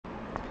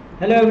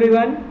Hello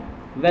everyone,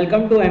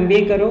 welcome to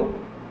MBA Karo.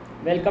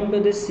 Welcome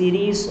to this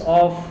series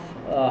of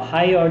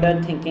high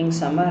order thinking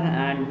summer,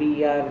 and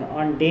we are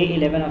on day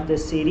 11 of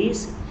this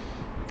series.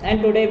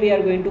 And today we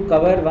are going to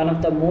cover one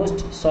of the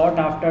most sought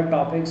after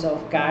topics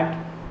of CAT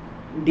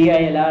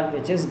DILR,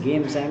 which is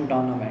games and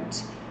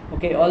tournaments.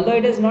 Okay, although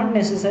it is not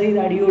necessary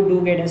that you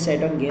do get a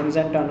set on games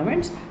and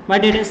tournaments,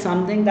 but it is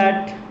something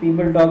that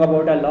people talk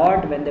about a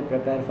lot when they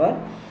prepare for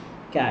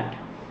CAT.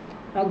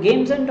 Now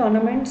games and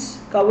tournaments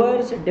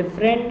covers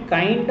different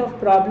kind of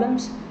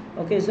problems.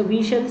 Okay, so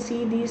we shall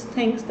see these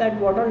things, that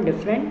what are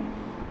different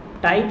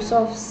types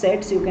of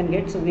sets you can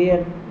get. So we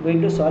are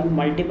going to solve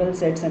multiple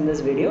sets in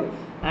this video,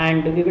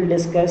 and we will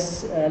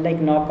discuss like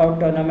knockout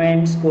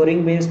tournaments,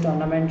 scoring based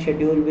tournaments,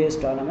 schedule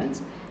based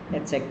tournaments,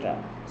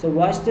 etc. So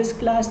watch this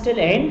class till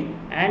end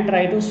and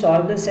try to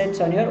solve the sets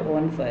on your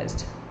own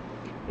first.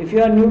 If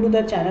you are new to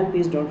the channel,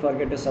 please don't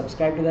forget to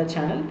subscribe to the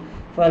channel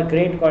for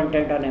great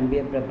content on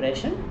MBA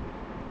preparation.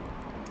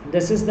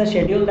 This is the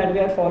schedule that we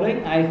are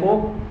following. I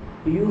hope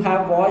you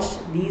have watched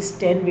these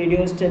 10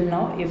 videos till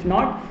now. If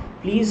not,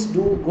 please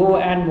do go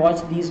and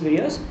watch these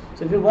videos.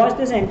 So if you watch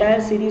this entire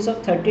series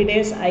of 30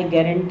 days, I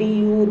guarantee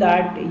you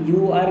that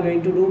you are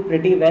going to do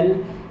pretty well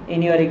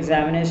in your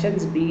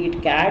examinations, be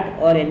it CAT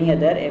or any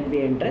other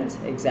MBA entrance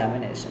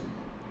examination.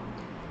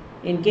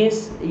 In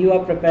case you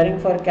are preparing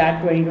for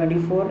CAT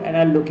 2024 and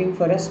are looking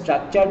for a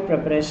structured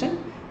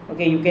preparation,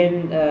 okay, you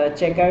can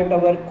check out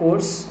our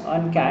course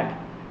on CAT.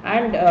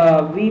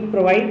 And we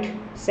provide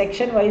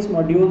section wise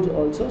modules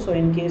also. So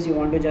in case you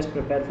want to just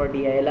prepare for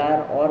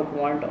DILR or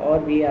Quant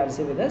or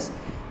VRC with us,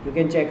 you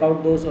can check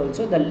out those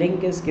also. The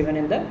link is given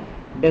in the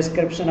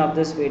description of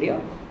this video,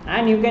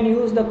 and you can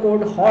use the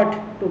code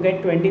HOT to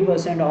get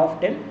 20% off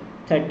till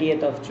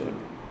 30th of June.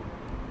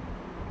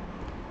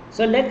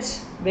 So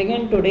let's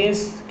begin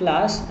today's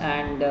class,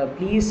 and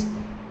please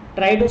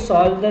try to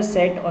solve the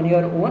set on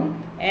your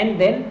own and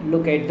then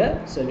look at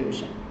the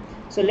solution.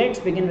 So let's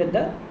begin with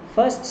the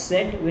first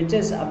set, which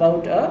is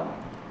about a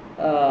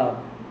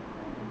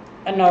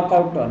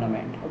knockout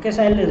tournament. Okay,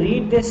 so I'll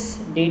read this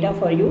data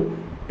for you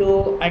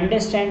to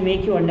understand,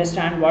 make you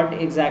understand what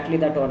exactly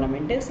the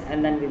tournament is,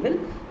 and then we will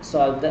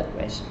solve the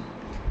question.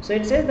 So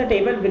it says the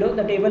table below.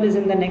 The table is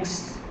in the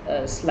next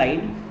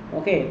slide.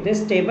 Okay,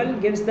 this table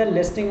gives the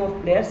listing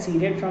of players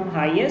seeded from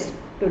highest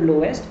to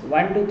lowest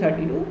 1 to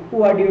 32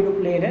 who are due to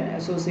play in an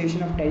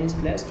Association of Tennis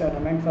Players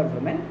tournament for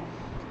women.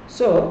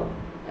 So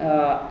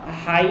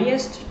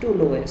highest to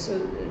lowest, so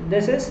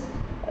this is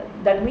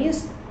that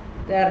means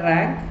their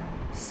rank.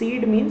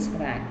 Seed means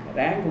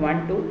rank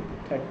 1 to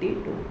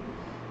 32.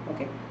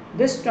 Okay,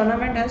 this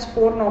tournament has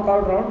 4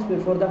 knockout rounds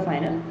before the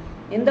final.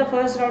 In the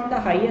first round, the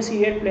highest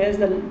seeded players,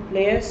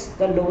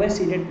 the lowest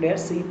seeded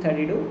players, seed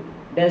 32,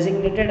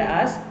 designated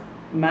as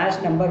match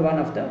number 1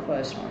 of the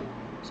first round.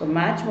 So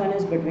match 1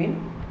 is between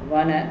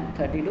 1 and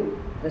 32.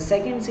 The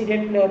second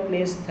seeded player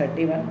plays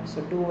 31,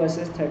 so 2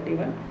 versus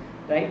 31,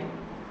 right?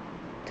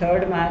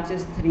 Third match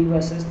is 3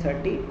 versus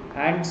 30,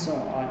 and so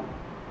on.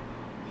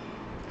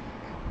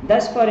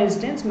 Thus, for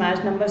instance,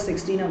 match number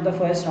 16 of the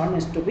first round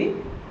is to be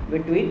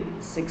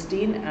between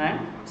 16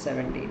 and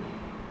 17.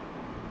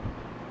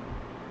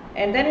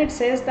 And then it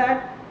says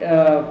that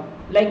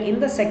like in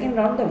the second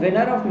round, the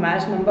winner of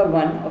match number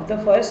 1 of the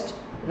first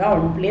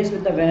round plays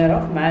with the winner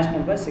of match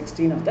number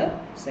 16 of the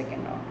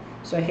second round.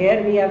 So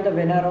here we have the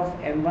winner of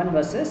M1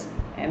 versus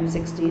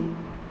M16.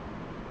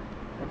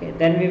 Okay,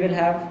 then we will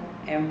have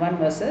M1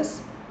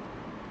 versus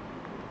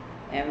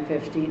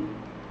M15,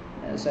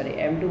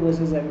 M2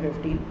 versus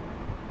M15,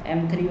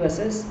 M3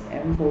 versus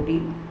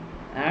M14,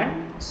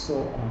 and so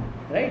on,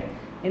 right?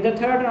 In the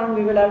third round,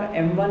 we will have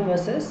M1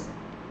 versus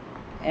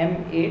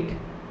M8,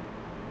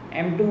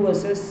 M2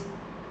 versus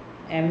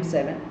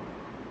M7,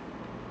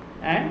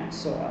 and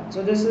so on.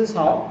 So this is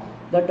how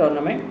the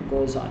tournament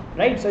goes on,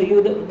 right? So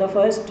the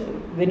first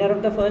winner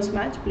of the first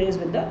match plays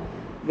with the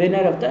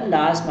winner of the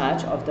last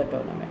match of the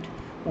tournament.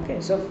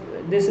 Okay, so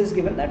this is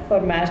given that for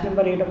match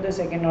number 8 of the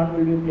second round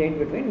will be played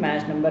between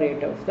match number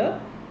 8 of the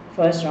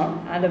first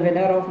round and the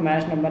winner of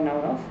match number 9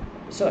 of,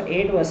 so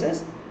 8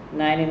 versus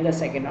 9 in the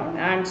second round,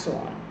 and so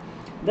on.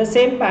 The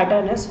same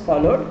pattern is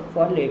followed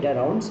for later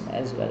rounds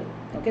as well.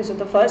 Okay, so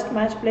the first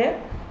match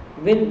player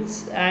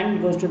wins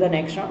and goes to the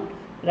next round,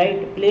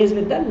 right? Plays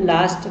with the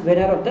last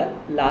winner of the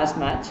last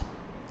match.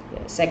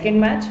 Second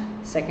match,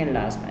 second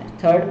last match.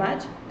 Third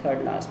match,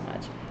 third last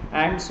match,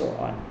 and so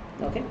on.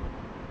 Okay.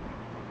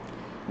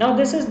 Now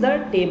this is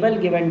the table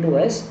given to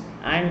us,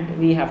 and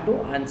we have to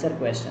answer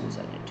questions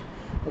on it.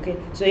 Okay,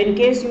 so in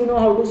case you know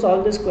how to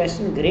solve this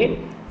question, great.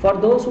 For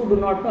those who do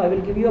not know, I will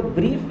give you a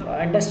brief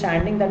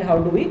understanding that how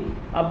do we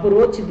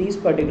approach these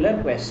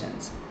particular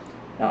questions.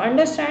 Now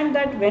understand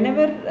that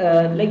whenever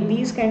like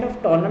these kind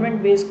of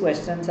tournament based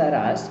questions are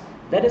asked,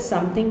 there is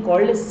something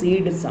called a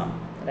seed sum,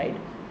 right?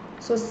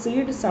 So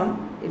seed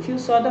sum, if you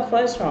saw the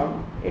first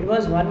round, it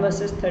was 1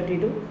 versus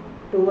 32,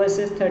 2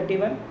 versus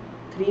 31,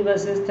 3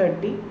 versus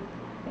 30,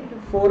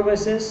 4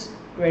 versus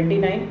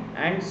 29,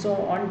 and so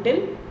on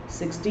till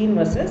 16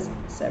 versus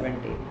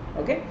 17.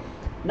 Okay,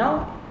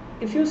 now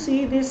if you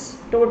see this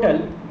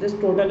total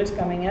is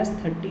coming as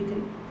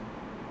 33,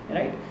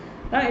 right?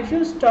 Now if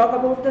you talk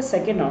about the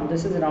second round,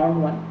 this is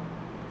round 1.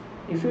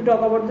 If you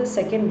talk about the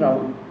second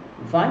round,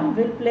 one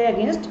will play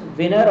against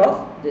winner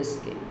of this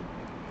game.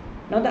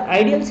 Now the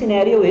ideal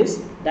scenario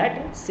is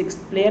that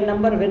player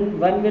number 1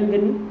 will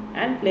win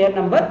and player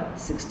number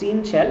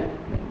 16 shall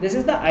win. This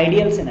is the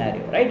ideal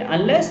scenario, right?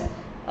 Unless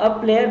a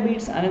player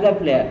beats another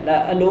player,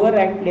 a lower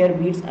ranked player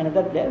beats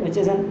another player, which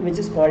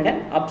is called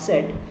an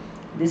upset.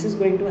 This is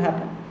going to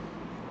happen.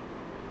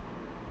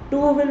 2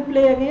 will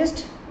play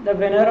against the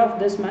winner of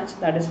this match,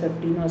 that is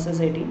 15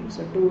 versus 18.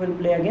 So 2 will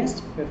play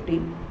against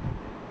 15.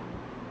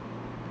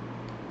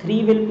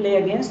 3 will play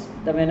against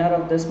the winner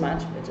of this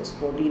match, which is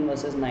 14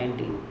 versus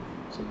 19.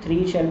 So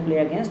 3 shall play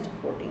against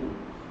 14.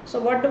 So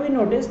what do we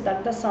notice?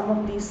 That the sum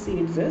of these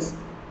seeds is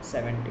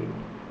 17.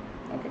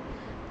 Okay.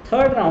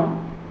 Third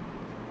round,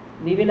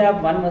 we will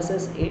have 1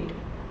 versus 8,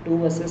 2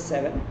 versus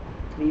 7,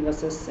 3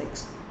 versus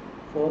 6,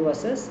 4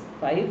 versus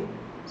 5.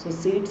 So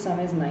seed sum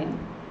is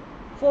 9.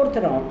 Fourth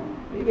round,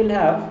 we will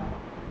have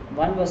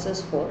 1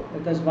 versus 4,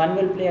 because 1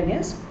 will play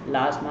against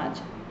last match,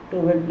 2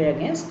 will play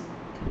against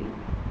 3.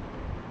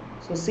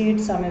 So seed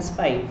sum is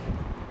 5.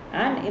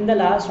 And in the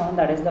last round,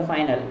 that is the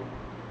final,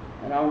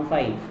 round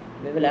 5,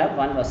 we will have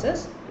 1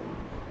 versus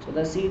 2. So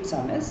the seed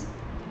sum is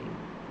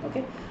 3.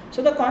 Okay.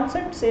 So the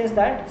concept says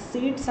that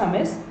seed sum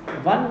is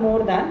 1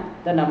 more than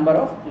the number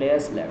of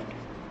players left.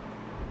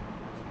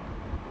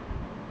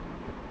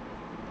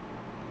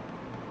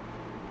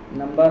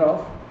 Number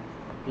of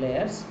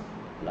players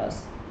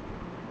plus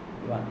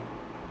 1.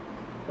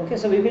 Okay,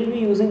 so we will be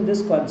using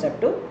this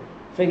concept to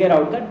figure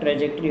out the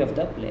trajectory of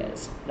the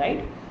players,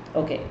 right?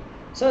 Okay,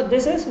 so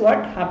this is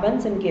what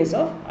happens in case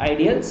of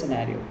ideal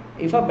scenario,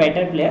 if a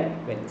better player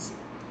wins.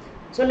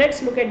 So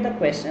let's look at the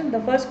question.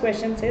 The first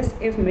question says,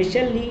 if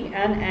Michelle Lee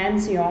and An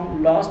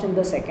Seong lost in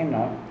the second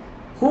round,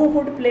 who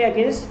would play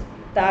against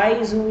Tai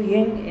Zhu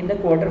Ying in the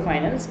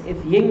quarterfinals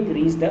if Ying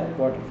reached the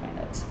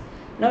quarterfinals?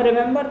 Now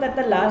remember that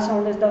the last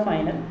round is the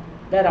final,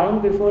 the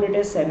round before it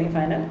is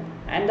semi-final,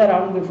 and the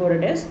round before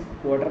it is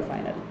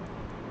quarterfinal.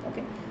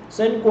 Okay,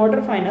 so in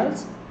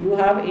quarterfinals you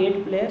have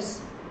 8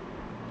 players,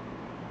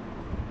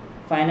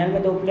 final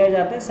में 2 players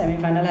आते हैं,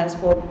 semi-final has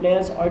 4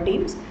 players or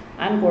teams,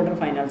 and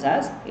quarterfinals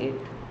has 8.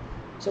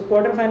 So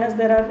quarterfinals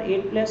there are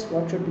 8 players.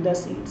 What should be the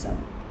seed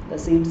sum? The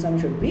seed sum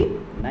should be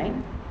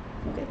 9.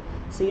 Okay,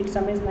 seed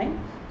sum is 9.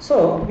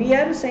 So we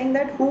are saying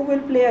that who will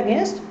play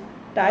against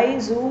Tai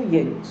Zhu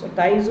Ying? So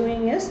Tai Zhu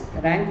Ying is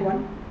rank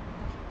 1.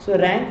 So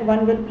rank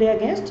 1 will play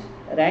against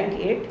rank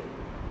 8,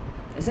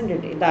 isn't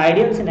it? The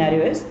ideal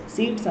scenario is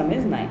seed sum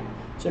is 9.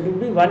 So it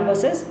will be 1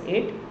 versus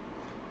 8.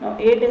 Now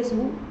 8 is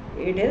who?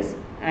 8 is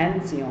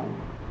An Seong,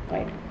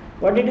 right?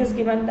 What it is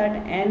given that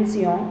An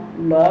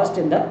Seong lost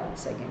in the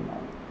second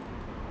round,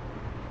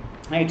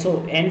 right? So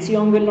An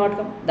Seong will not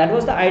come. That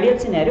was the ideal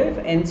scenario if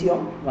An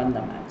Seong won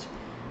the match.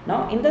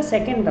 Now in the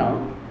second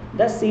round,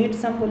 the seed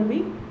sum will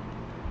be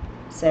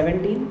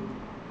 17,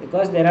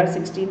 because there are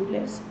 16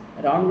 players.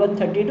 Round 1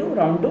 32,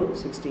 round 2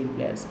 16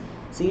 players.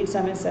 Seed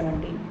sum is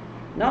 17.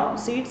 Now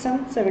seed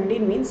sum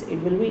 17 means it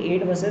will be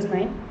 8 versus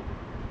 9.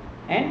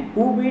 And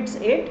who beats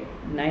 8?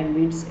 9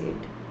 beats 8.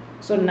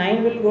 So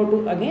 9 will go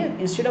to, again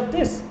instead of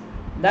this,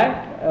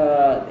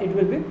 that it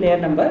will be player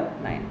number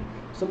 9.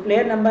 So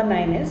player number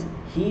 9 is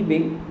He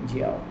Bing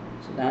Jiao.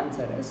 So the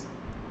answer is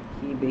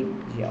He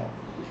Bing Jiao.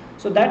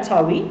 So that's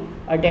how we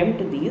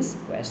attempt these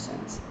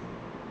questions.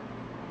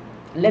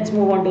 Let's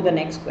move on to the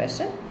next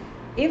question.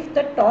 If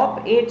the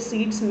top 8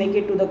 seeds make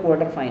it to the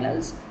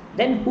quarterfinals,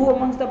 then who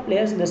amongst the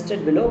players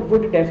listed below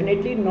would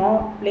definitely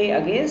not play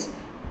against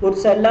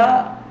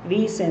Ursula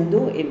V.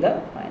 Sindhu in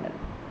the final?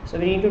 So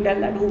we need to tell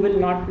that who will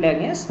not play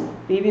against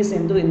PV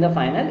Sindhu in the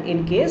final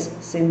in case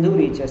Sindhu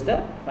reaches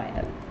the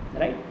final,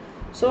 right?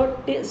 So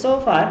so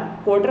far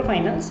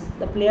quarterfinals,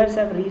 the players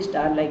have reached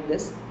are like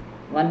this: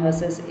 1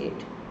 versus 8,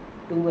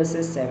 2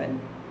 versus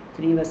 7,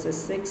 3 versus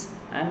 6,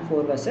 and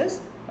 4 versus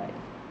 5.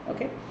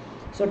 Okay,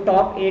 so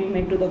top 8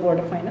 make to the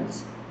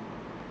quarterfinals.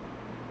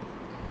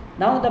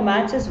 Now the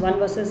match is 1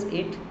 versus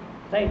 8,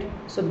 right?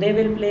 So they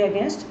will play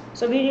against.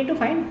 So we need to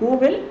find who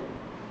will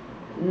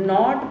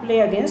not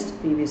play against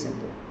PV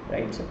Sindhu,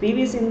 right? So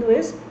PV Sindhu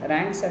is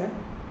rank 7.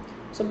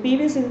 So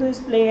PV Sindhu is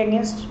playing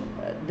against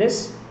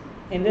this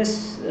in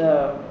this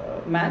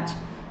match.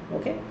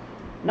 Okay,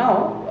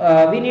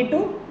 now we need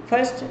to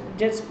first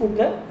just put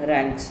the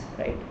ranks,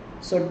 right?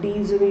 So T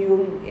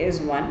Zuyun is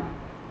 1,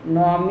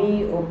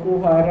 Naomi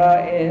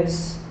Okuhara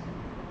is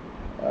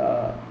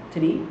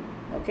 3,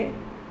 okay,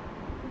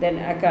 then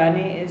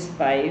Akane is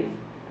 5,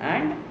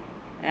 and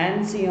An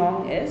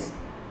Seong is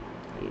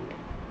 8.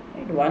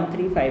 Right? 1,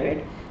 3, 5,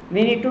 8.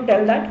 We need to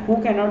tell that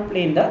who cannot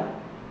play in the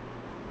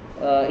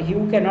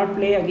who cannot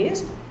play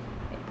against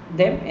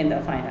them in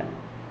the final.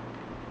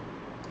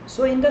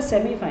 So in the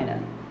semi-final,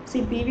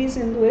 see PV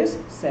Sindhu is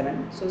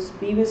 7. So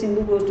PV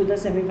Sindhu goes to the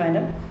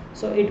semi-final.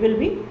 So it will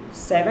be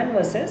 7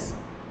 versus,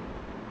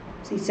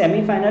 see,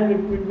 semi-final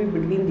will be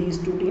between these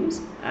two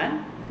teams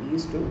and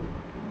these two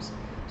teams.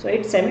 So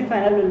its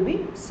semi-final will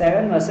be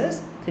 7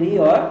 versus 3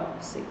 or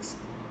 6,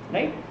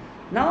 right?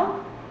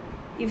 Now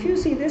if you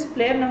see this,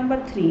 player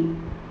number 3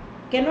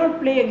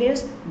 cannot play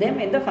against them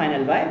in the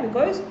final. Why?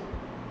 Because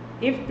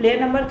if player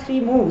number 3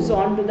 moves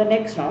on to the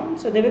next round,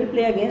 so they will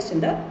play against in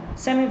the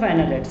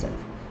semi-final itself.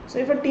 So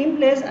if a team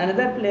plays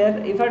another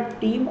player, if a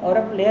team or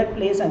a player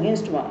plays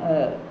against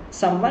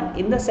someone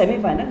in the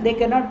semi-final, they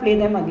cannot play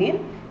them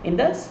again in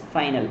the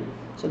final.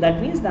 So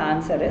that means the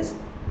answer is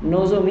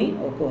Nozomi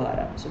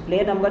Okuhara. So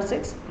player number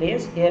 6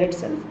 plays here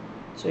itself,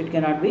 so it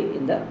cannot be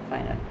in the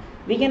final.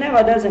 We can have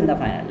others in the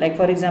final, like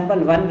for example,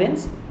 one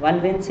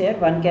wins here,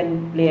 one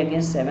can play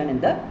against 7 in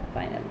the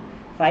final.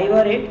 5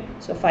 or 8,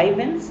 so 5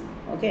 wins,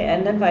 okay,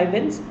 and then 5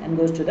 wins and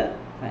goes to the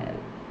final.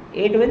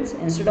 8 wins,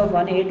 instead of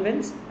 1, 8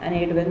 wins, and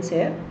 8 wins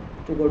here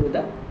to go to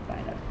the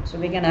final. So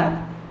we can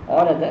have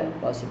all other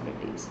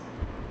possibilities.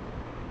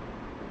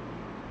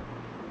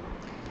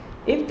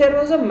 If there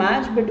was a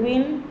match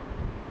between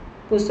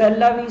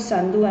Pusarla v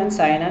Sandhu and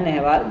Saina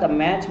Nehwal, the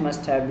match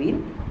must have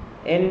been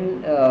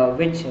in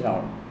which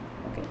round?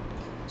 Okay.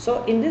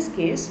 So in this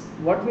case,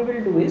 what we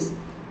will do is,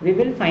 we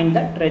will find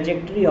the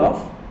trajectory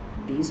of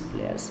these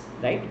players,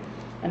 right?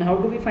 And how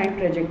do we find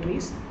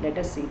trajectories? Let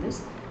us see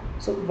this.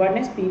 So one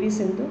is PV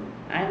Sindhu,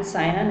 and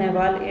Saina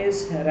Nehwal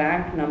is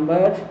ranked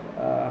number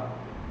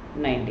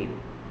 19.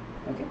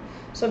 Okay.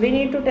 So we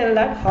need to tell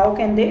that how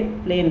can they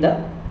play in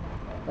the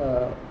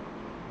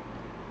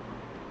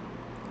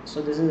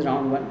so this is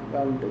round 1,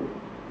 round 2,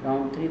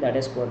 round 3, that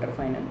is quarter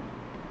final,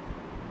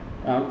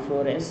 round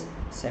 4 is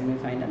semi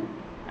final,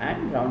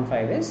 and round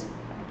 5 is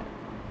final.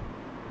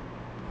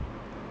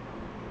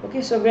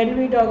 Okay, so when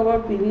we talk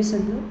about PV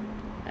Sindhu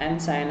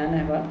and Saina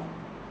Nehwal,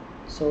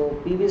 so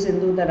PV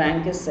Sindhu, the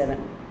rank is 7,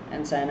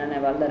 and Saina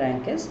Nehwal, the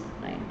rank is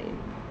 19.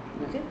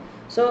 Okay,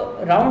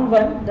 so round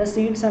 1, the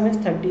seed sum is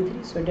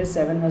 33, so it is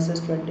 7 versus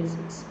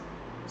 26.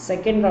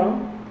 Second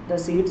round, the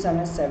seed sum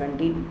is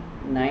 17,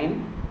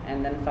 9,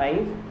 and then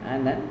 5,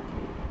 and then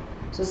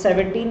 3. So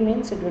 17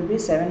 means it will be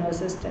 7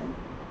 versus 10.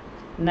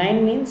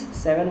 9 means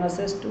 7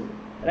 versus 2,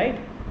 right?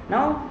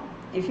 Now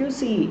if you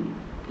see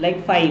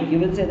like 5, you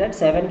will say that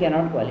 7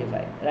 cannot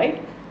qualify,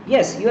 right?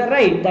 Yes, you are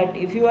right, that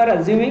if you are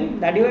assuming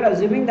that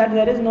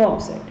there is no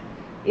upset.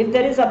 If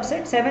there is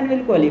upset, 7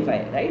 will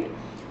qualify, right?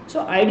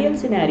 So ideal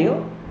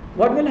scenario,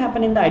 what will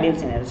happen in the ideal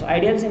scenario? So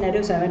ideal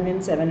scenario, 7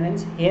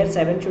 wins. Here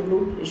 7 should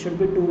lose, it should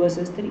be 2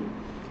 versus 3.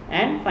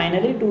 And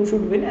finally 2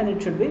 should win, and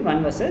it should be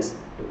 1 versus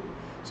 2.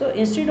 So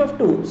instead of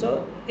 2,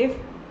 so if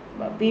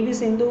PV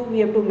Sindhu, we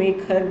have to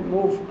make her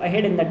move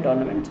ahead in that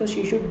tournament, so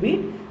she should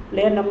be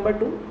player number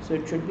 2, so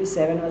it should be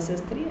 7 versus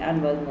 3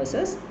 and 1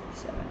 versus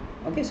 7.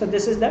 Okay, so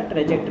this is the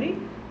trajectory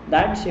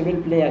that she will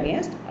play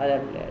against other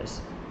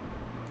players.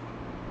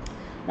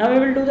 Now we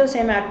will do the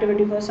same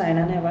activity for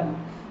Saina Nehwal.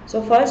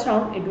 So first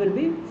round it will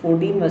be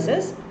 14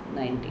 versus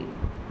 19,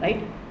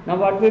 right? Now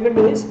what we will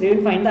do is, we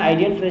will find the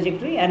ideal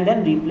trajectory and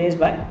then replace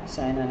by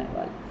Saina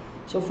Nehwal.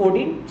 So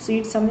 14,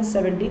 seed sum is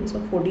 17,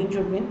 so 14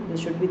 should win, this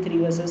should be 3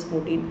 versus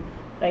 14,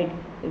 right?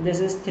 If this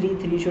is 3,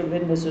 3 should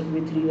win, this should be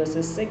 3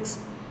 versus 6,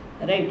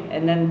 right?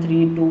 And then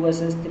 3, 2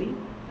 versus 3,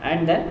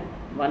 and then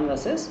 1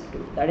 versus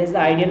 2. That is the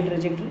ideal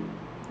trajectory.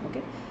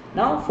 Okay.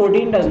 Now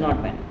 14 does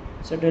not win,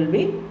 so it will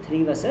be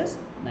 3 versus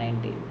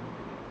 19.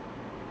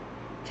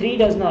 3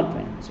 does not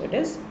win, so it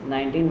is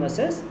 19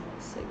 versus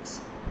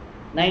 6.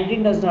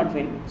 19 does not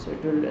win, so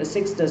it will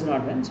 6 does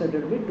not win, so it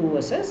will be 2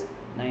 versus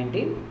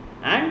 19,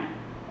 and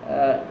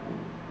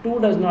 2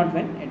 does not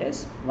win, it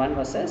is 1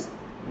 versus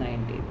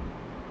 19.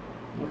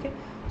 Okay,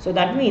 so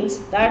that means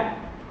that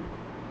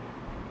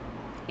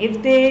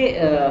if they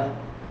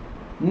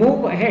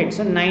move ahead,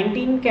 so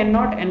 19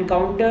 cannot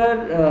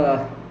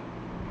encounter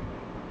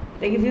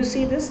like if you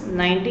see this,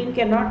 19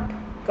 cannot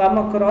come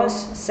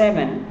across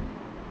 7,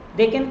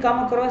 they can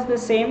come across the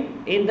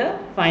same in the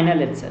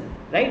final itself,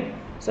 right?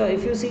 So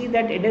if you see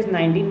that it is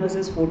 19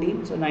 versus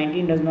 14, so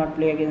 19 does not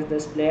play against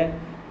this player,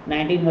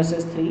 19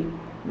 versus 3,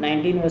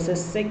 19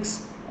 versus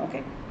 6,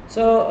 okay.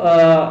 So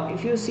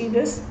if you see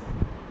this,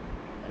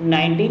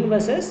 19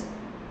 versus,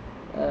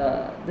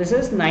 this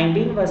is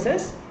 19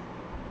 versus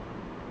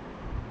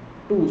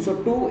 2, so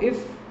 2,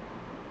 if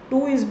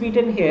 2 is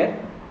beaten here,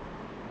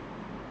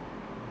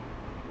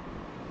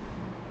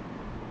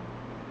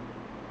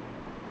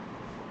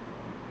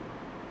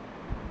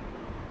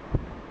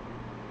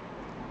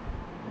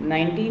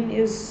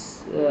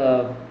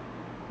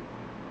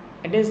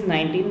 it is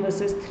 19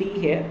 versus 3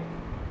 here.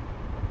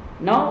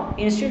 Now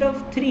instead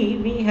of 3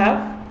 we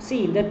have,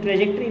 see the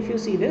trajectory, if you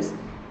see this,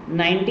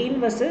 19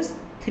 versus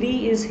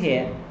 3 is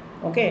here,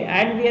 okay,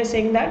 and we are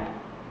saying that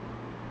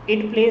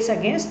it plays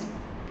against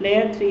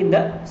player 3 in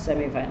the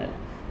semi-final.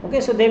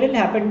 Okay, so they will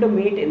happen to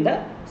meet in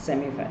the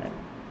semi-final.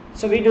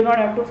 So we do not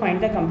have to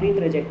find the complete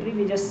trajectory,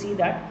 we just see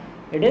that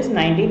it is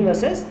 19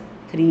 versus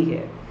 3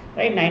 here,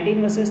 right?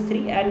 19 versus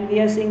 3, and we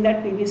are seeing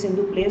that PV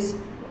Sindhu plays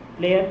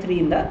player 3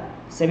 in the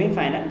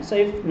semi-final. So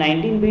if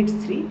 19 beats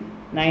 3,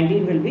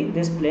 19 will be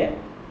this player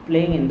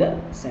playing in the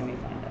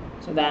semi-final.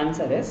 So the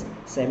answer is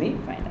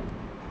semi-final.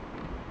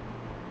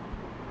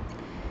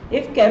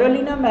 If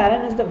Carolina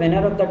Marin is the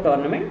winner of the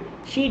tournament,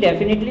 she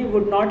definitely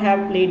would not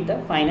have played the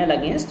final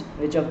against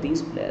which of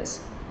these players.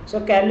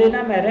 So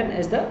Carolina Marin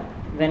is the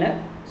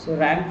winner. So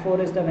rank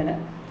 4 is the winner.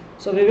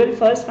 So we will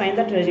first find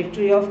the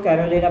trajectory of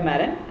Carolina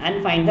Marin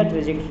and find the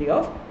trajectory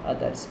of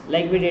others,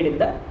 like we did in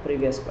the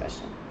previous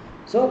question.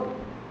 So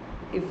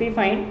if we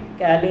find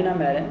Carolina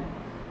Marin,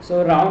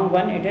 so round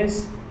 1 it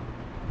is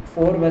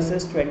 4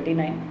 versus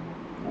 29.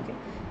 Okay.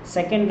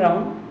 Second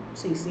round,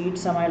 see seed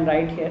sum I will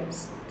write here,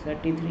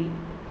 33,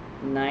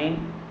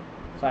 9,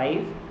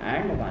 5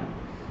 and 1.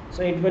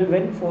 So it will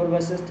win 4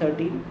 versus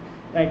 13,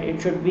 right?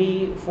 It should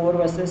be 4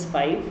 versus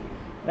 5,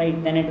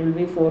 right? Then it will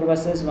be 4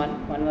 versus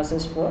 1, 1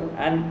 versus 4,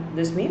 and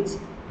this means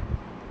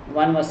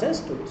 1 versus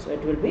 2. So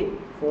it will be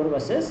 4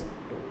 versus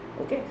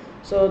 2. Okay.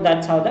 So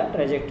that's how the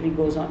trajectory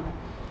goes on.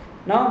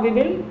 Now we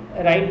will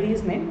write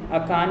these names: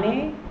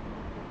 Akane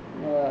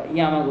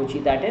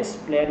Yamaguchi, that is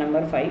player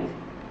number 5,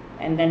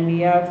 and then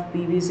we have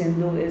PV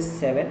Sindhu is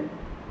 7,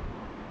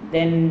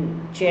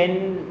 then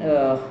Chen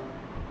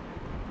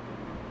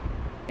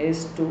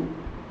is 2,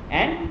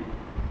 and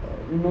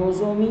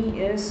Nozomi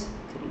is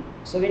 3.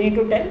 So we need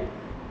to tell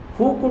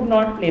who could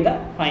not play the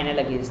final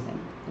against them,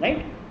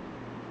 right?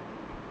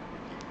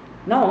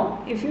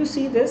 Now if you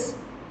see this,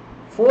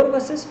 4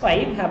 versus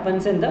 5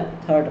 happens in the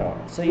third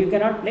round, so you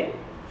cannot play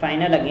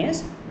final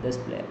against this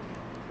player.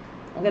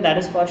 Okay, that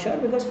is for sure,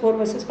 because 4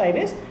 versus 5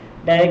 is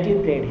directly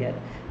played here.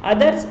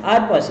 Others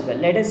are possible.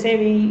 Let us say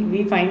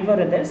we find for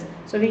others,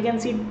 so we can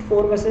see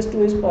 4 versus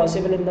 2 is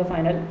possible in the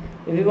final.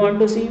 If we want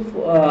to see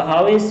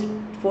how is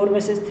 4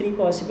 versus 3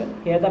 possible,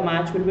 here the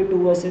match will be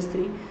 2 versus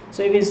 3.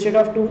 So if instead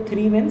of 2,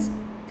 3 wins,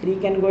 3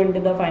 can go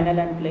into the final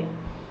and play.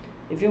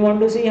 If you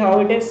want to see how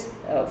it is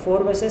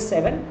 4 versus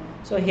 7,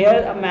 so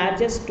here a match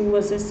is 2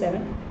 versus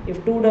 7.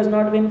 If 2 does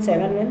not win,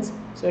 7 wins,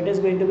 so it is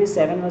going to be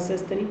 7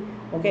 versus 3.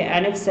 Okay,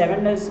 and if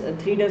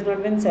 3 does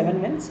not win,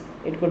 7 wins,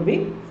 it could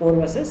be 4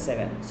 versus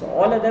 7. So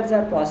all others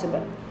are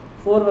possible.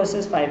 4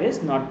 versus 5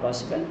 is not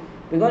possible,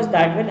 because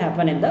that will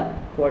happen in the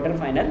quarter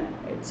final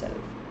itself.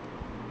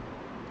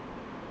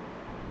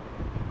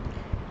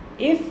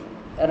 If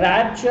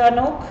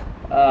Ratchanok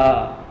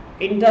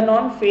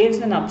Internon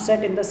faced an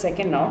upset in the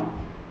second round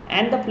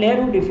and the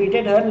player who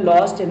defeated her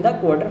lost in the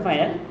quarter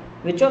final,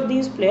 which of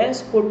these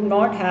players could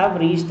not have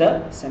reached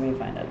the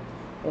semi-final?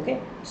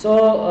 Okay,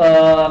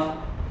 so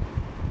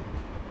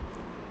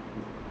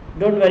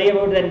don't worry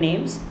about the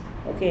names.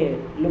 Okay,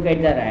 look at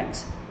the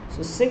ranks.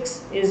 So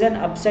 6 is an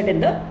upset in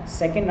the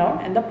second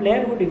round and the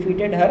player who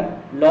defeated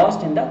her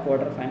lost in the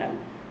quarter final.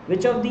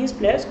 Which of these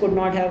players could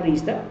not have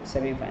reached the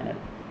semi-final?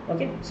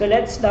 Okay, so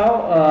let's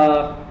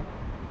now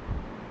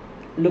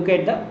look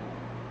at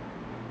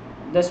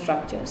the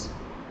structures.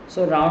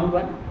 So round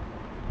 1,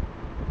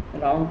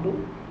 round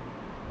 2,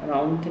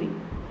 round 3,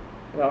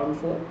 round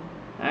 4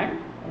 and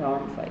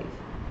round 5.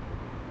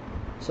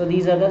 So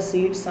these are the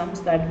seed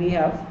sums that we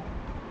have.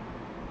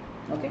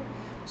 Okay,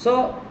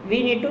 so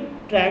we need to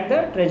track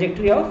the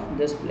trajectory of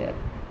this player.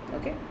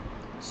 Okay,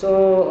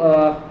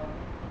 so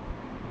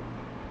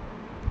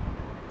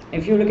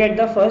if you look at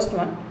the first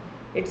one,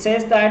 it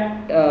says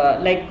that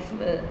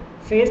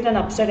faced an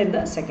upset in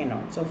the second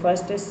round. So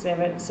first is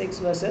 6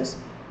 versus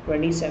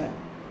 27.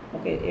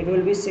 Okay, it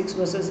will be 6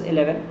 versus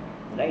 11,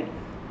 right?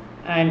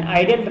 And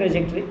ideal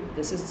trajectory,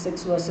 this is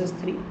 6 versus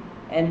 3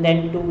 and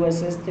then 2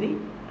 versus 3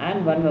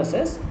 and 1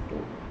 versus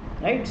 2,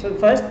 right? So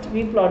first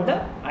we plot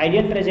the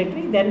ideal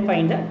trajectory, then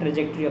find the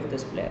trajectory of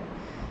this player.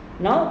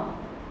 Now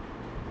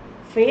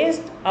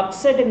faced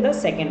upset in the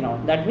second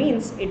round, that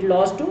means it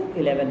lost to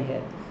 11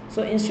 here.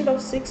 So instead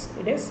of 6,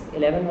 it is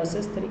 11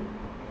 versus 3.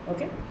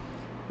 Okay,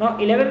 now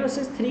 11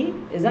 versus 3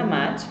 is a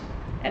match,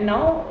 and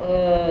now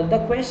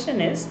the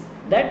question is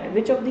that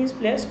which of these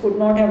players could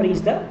not have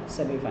reached the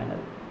semi-final.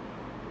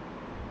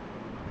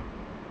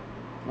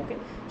 Okay,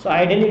 so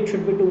ideally it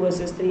should be 2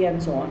 versus 3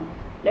 and so on.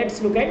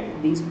 Let's look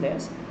at these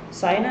players.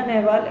 Saina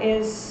Nehwal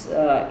is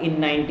in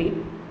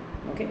 19.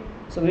 Okay,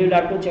 so we will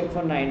have to check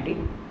for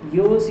 19.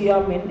 Yeo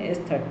Sia Min is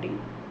 30.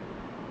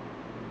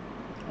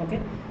 Okay,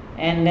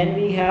 and then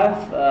we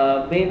have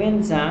Beiwen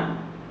Zhang.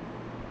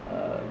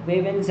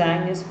 Beiwen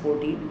Zhang is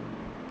 14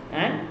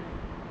 and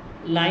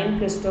Line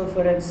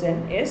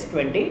Christophersen is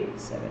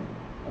 27.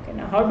 Okay,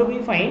 now how do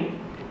we find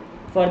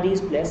for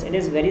these players? It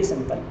is very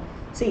simple.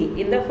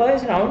 See, in the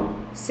first round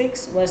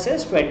 6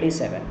 versus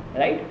 27,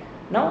 right?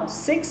 Now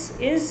 6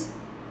 is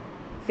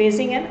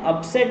facing an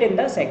upset in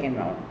the second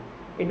round.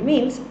 It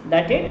means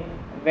that it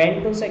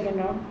went to second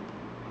round.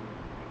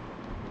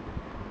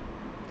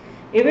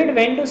 If it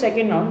went to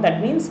second round,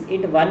 that means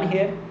it won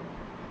here.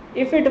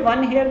 If it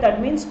won here,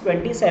 that means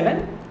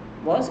 27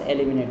 was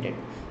eliminated.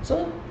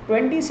 So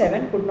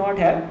 27 could not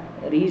have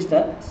reached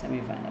the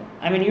semi-final.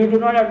 I mean, you do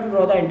not have to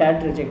draw the entire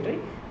trajectory.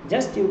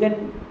 Just you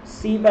can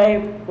see by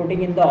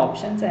putting in the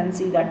options and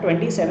see that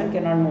 27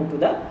 cannot move to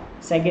the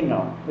second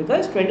round,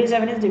 because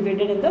 27 is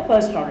defeated in the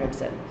first round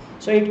itself.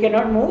 So it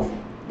cannot move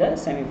the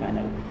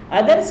semi-final.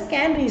 Others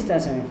can reach the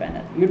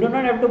semi-final. You do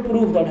not have to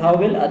prove that how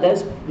will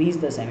others reach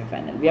the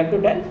semi-final. We have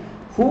to tell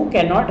who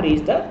cannot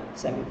reach the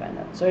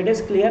semi-final. So it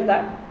is clear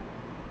that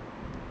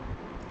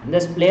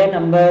This player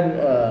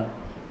number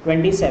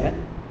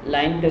 27,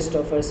 Lyon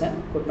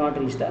Christopherson, could not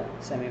reach the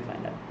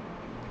semi-final.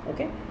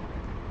 Okay.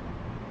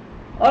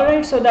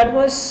 Alright, so that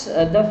was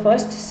the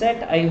first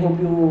set. I hope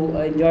you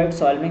enjoyed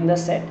solving the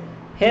set.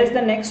 Here's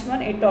the next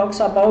one. It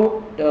talks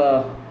about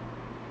the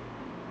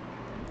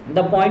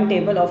point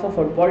table of a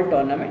football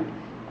tournament,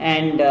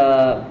 and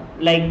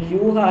like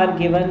you are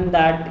given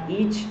that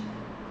each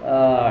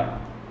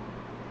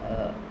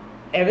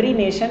every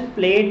nation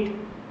played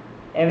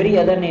every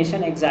other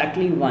nation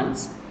exactly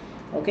once.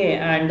 Okay,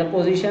 and the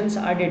positions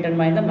are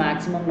determined the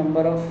maximum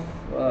number of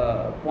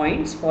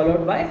points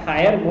followed by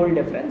higher goal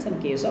difference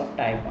in case of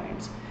tie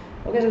points.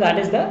 Okay, so that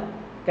is the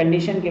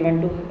condition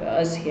given to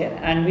us here,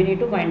 and we need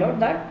to find out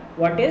that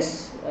what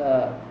is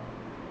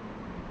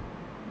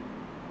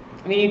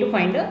we need to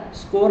find the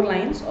score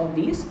lines of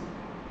these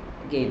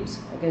games.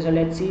 Okay, so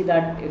let's see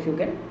that if you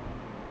can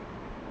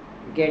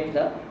get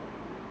the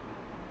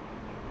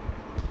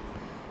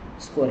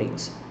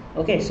scorings.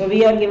 Okay, so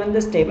we are given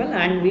this table,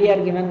 and we are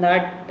given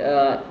that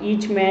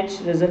each match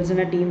results in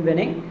a team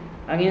winning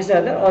against the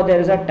other, or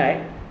there is a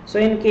tie. So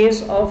in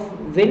case of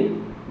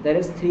win, there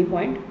is 3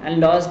 points,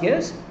 and loss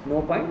gives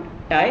no point.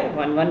 Tie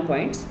 1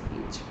 points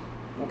each.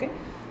 Okay,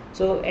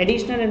 so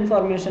additional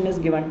information is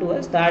given to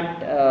us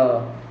that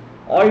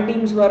all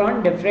teams were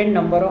on different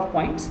number of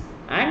points,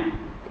 and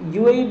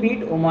UAE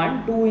beat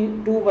Oman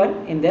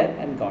 2-1 in their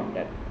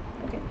encounter.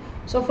 Okay,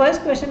 so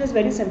first question is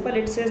very simple.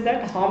 It says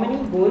that how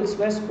many goals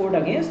were scored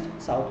against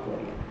South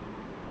Korea.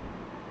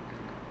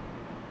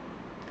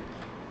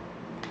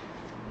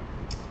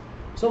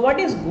 So what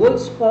is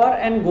goals for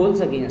and goals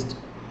against?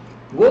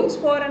 Goals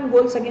for and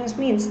goals against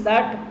means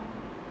that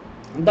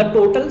the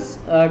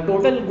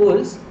total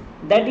goals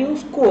that you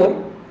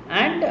score,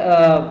 and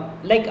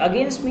like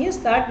against means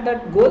that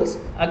goals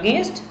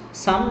against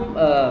some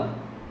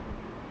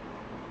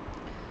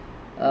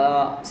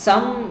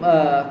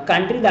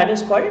country, that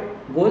is called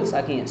goals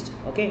against.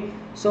 Okay,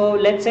 so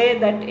let's say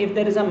that if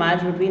there is a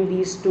match between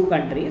these two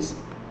countries,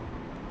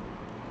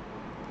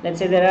 let's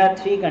say there are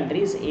three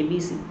countries A, B,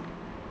 C,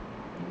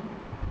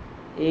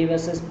 A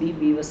versus B,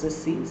 B versus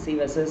C, C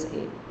versus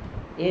A.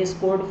 A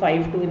scored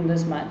 5-2 in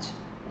this match.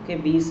 Okay,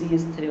 BC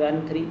is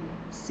 3-1-3,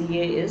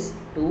 CA is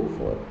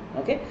 2-4.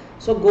 Okay,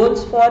 so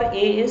goals for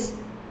A is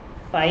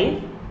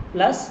 5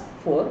 plus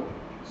 4,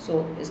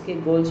 so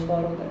इसके goals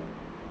for होगा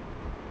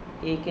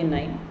A के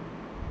 9,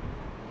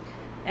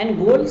 and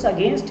goals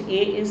against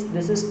A is,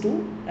 this is 2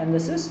 and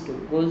this is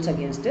 2, goals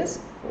against is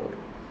 4.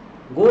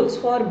 Goals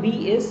for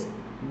B is,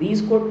 B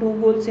scored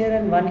 2 goals here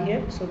and 1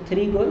 here, so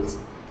 3 goals,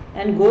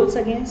 and goals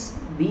against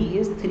B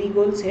is 3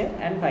 goals here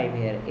and 5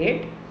 here,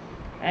 8,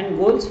 and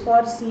goals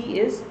for C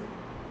is,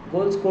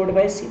 goals scored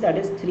by C, that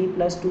is 3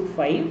 plus 2,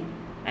 5,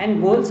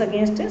 and goals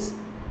against is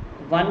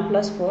 1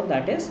 plus 4,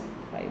 that is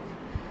 5.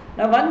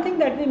 Now one thing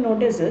that we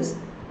notice is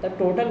the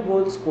total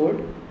goals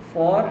scored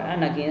for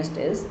and against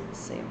is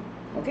same.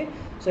 Okay,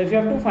 so if you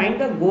have to find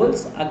the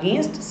goals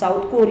against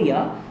South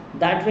Korea,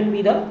 that will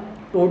be the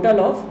total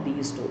of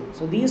these two.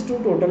 So these two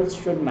totals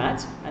should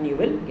match and you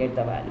will get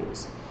the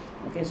values.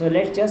 Okay, so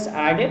let's just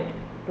add it,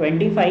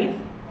 25,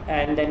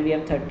 and then we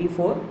have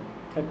 34,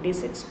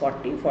 36,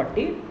 40,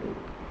 42.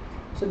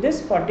 So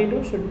this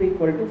 42 should be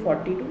equal to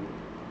 42.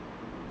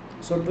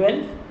 So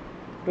 12,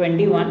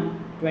 21,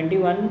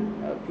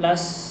 21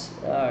 plus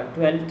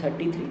 12,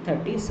 33,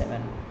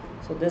 37.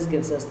 So this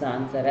gives us the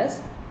answer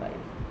as 5.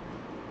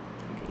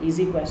 Okay,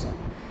 easy question.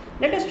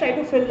 Let us try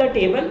to fill the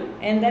table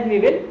and then we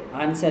will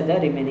answer the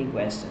remaining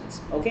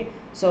questions. Okay,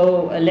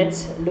 so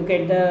let's look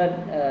at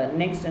the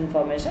next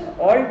information.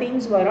 All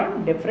teams were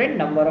on different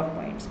number of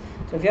points.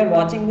 So if you are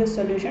watching this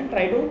solution,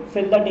 try to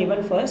fill the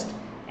table first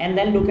and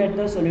then look at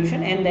the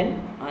solution and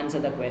then answer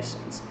the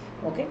questions.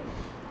 Okay,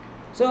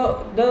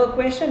 so the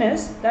question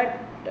is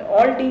that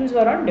all teams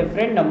were on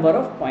different number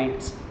of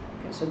points.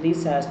 Okay, so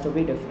this has to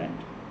be different.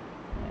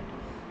 Right.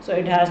 So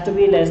it has to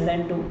be less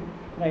than 2.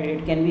 Right,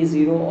 it can be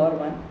 0 or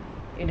 1.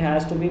 It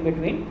has to be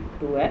between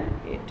 2 and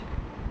 8.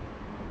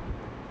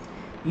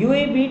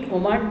 UAE beat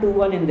Oman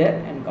 2-1 in their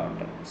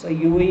encounter. So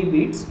UAE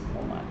beats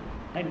Oman.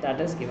 Right,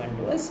 that is given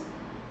to us.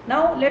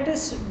 Now let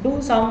us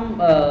do some.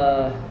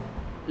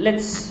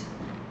 Let's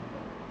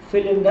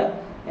fill in the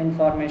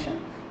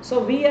information.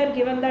 So we are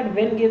given that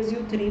win gives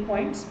you 3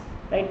 points.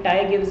 Right,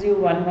 tie gives you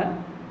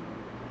 1-1,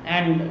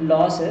 and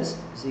loss is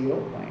 0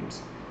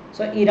 points.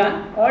 So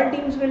Iran, all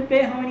teams will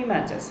play how many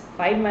matches?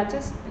 5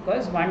 matches,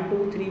 because 1,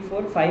 2, 3,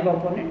 4, 5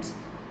 opponents.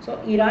 So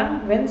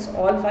Iran wins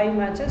all 5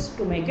 matches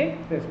to make it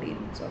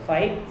 15. So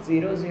 5,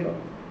 0,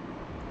 0.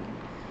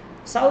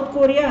 South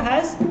Korea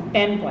has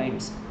 10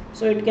 points.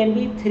 So it can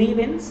be 3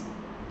 wins,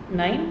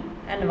 9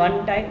 and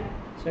 1 tie.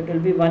 So it will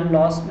be 1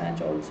 loss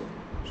match also.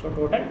 So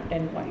total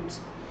 10 points.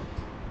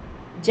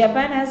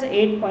 Japan has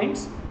 8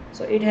 points.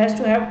 So it has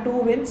to have 2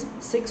 wins,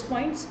 6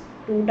 points,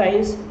 2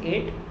 ties,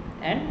 8,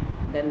 and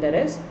then there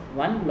is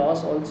 1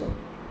 loss also.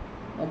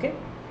 Okay.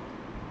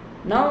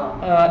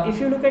 Now if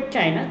you look at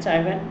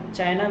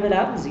China will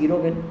have 0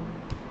 win.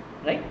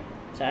 Right.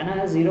 China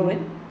has 0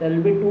 win. There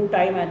will be 2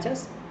 tie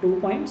matches, 2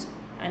 points,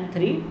 and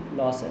 3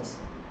 losses.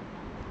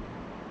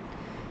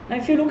 Now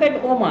if you look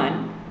at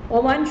Oman,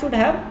 Oman should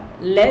have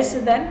less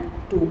than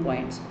 2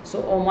 points.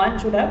 So Oman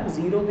should have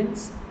 0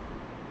 wins.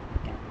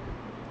 Okay.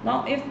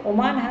 Now if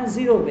Oman has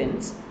 0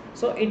 wins,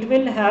 so it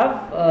will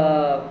have,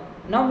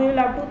 now we will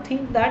have to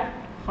think that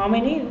how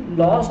many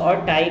loss or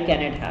tie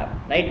can it have,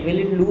 right? Will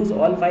it lose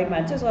all 5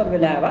 matches or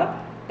will it have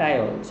a tie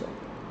also?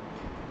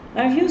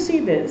 Now if you see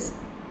this,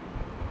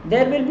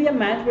 there will be a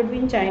match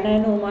between China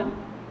and Oman.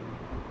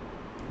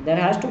 There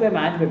has to be a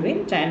match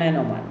between China and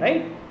Oman,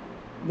 right?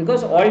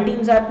 Because all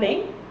teams are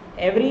playing,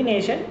 every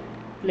nation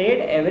played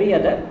every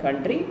other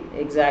country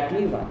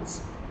exactly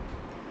once.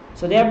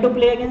 So they have to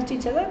play against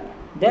each other.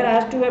 There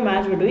has to be a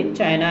match between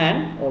China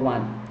and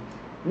Oman.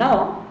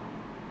 Now,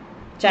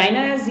 China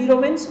has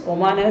 0 wins,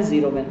 Oman has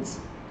 0 wins.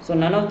 So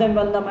none of them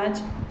won the match.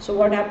 So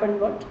what happened?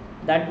 What?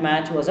 That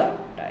match was a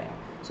tie.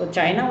 So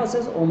China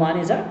versus Oman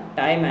is a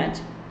tie match.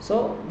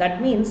 So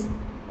that means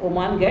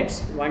Oman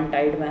gets 1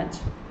 tied match.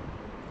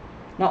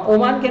 Now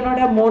Oman cannot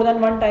have more than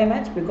 1 tie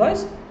match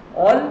because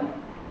all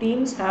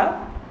teams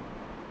have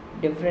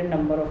different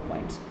number of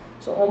points.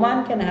 So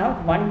Oman can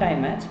have 1 tie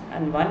match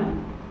and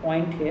 1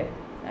 point here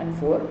and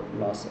 4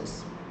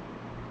 losses.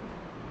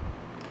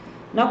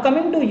 Now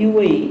coming to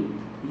UAE,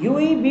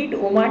 UAE beat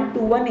Oman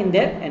 2-1 in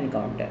their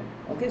encounter.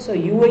 Okay, so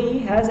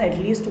UAE has at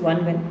least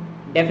 1 win,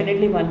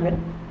 definitely 1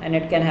 win, and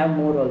it can have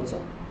more also.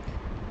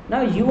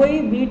 Now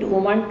UAE beat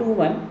Oman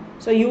 2-1.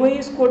 So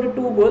UAE scored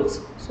 2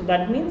 goals. So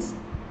that means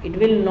it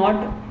will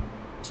not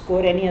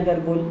score any other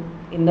goal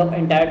in the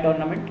entire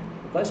tournament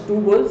because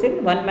 2 goals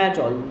in 1 match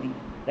only,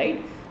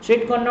 right? So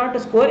it cannot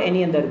score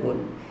any other goal.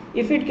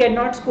 If it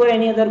cannot score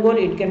any other goal,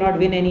 it cannot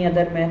win any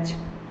other match.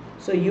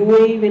 So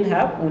UAE will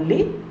have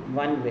only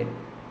 1 win.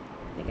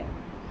 Okay.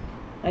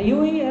 Now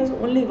UAE has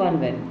only 1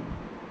 win.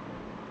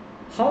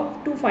 How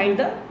to find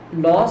the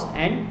loss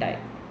and tie?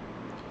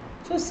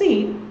 So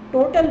see,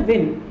 total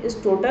win is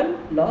total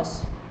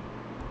loss.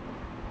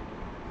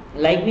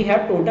 Like we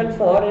have total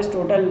for is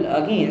total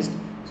against.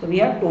 So we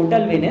have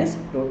total win is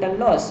total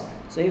loss.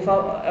 So if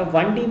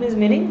one team is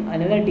winning,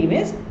 another team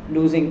is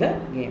losing the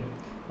game.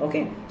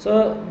 Okay.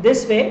 So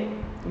this way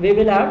we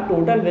will have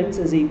total wins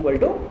is equal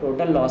to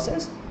total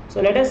losses. So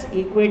let us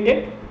equate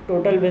it,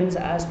 total wins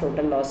as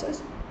total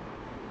losses.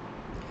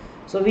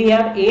 So we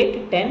have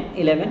 8, 10,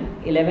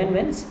 11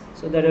 wins.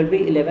 So there will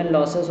be 11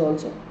 losses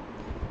also.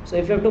 So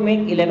if you have to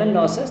make 11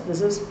 losses,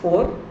 this is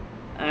 4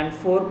 and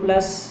 4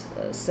 plus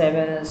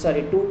 7,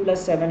 2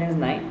 plus 7 is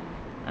 9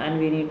 and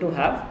we need to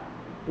have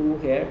 2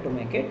 here to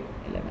make it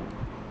 11.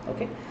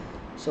 Okay.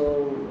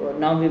 So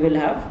now we will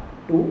have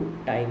 2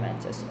 tie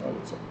matches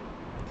also.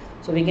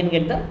 So we can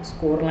get the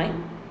score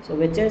line. So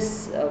which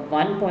is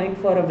 1 point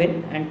for a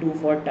win and 2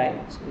 for tie.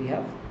 So we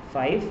have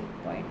 5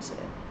 points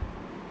here.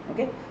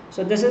 Okay.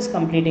 So this is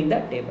completing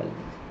the table.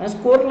 Now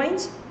score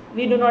lines,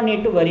 we do not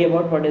need to worry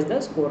about what is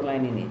the score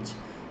line in each.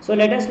 So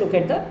let us look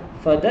at the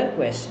further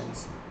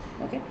questions.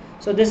 Okay.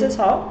 So this is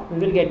how we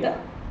will get the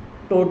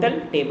total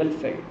table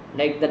filled,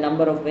 like the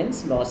number of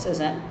wins, losses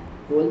and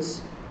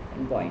goals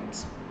and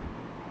points.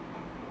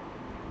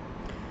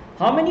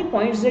 How many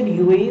points did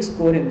UAE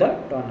score in the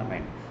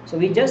tournament? So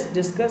we just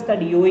discussed that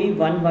UAE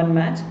won 1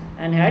 match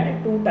and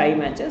had 2 tie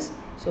matches.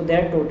 So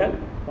their total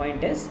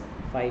point is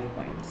 5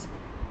 points.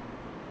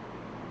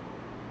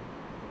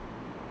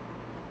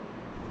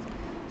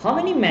 How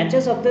many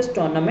matches of this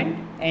tournament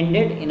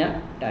ended in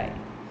a tie?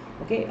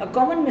 Okay, a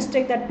common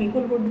mistake that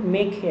people would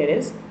make here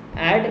is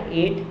add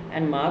 8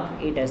 and mark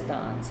 8 as the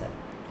answer.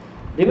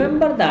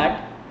 Remember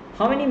that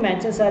how many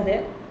matches are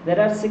there? There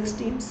are 6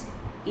 teams.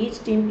 Each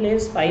team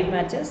plays 5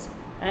 matches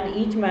and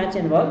each match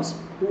involves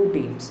 2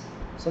 teams.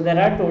 So there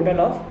are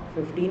total of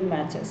 15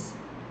 matches.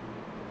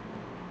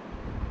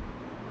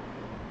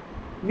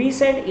 We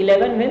said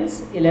 11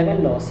 wins,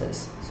 11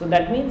 losses. So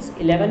that means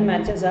 11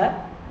 matches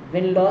are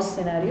win-loss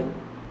scenario.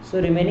 So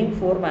remaining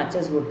 4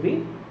 matches would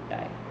be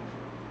tie.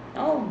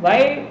 Now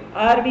why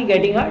are we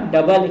getting a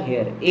double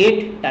here?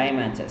 8 tie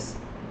matches.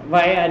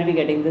 Why are we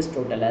getting this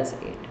total as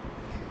 8?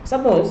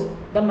 Suppose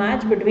the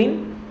match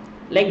between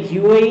like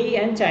UAE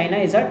and China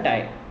is a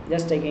tie.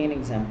 Just taking an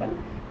example.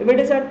 If it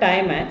is a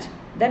tie match,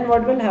 then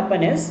what will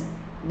happen is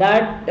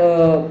that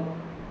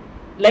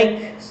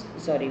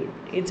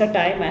it's a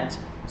tie match.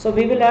 So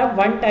we will have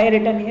 1 tie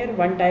written here,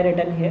 1 tie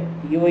written here,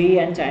 UAE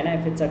and China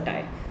if it's a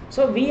tie.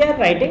 So we are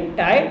writing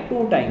tie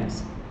 2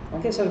 times.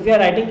 Okay, so if we are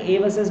writing A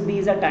versus B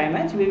is a tie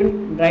match, we will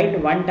write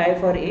 1 tie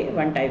for A,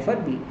 1 tie for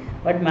B.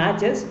 But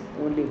match is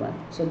only 1.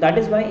 So that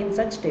is why in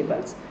such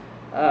tables,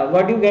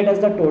 what you get as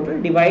the total,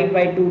 divide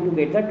by 2 to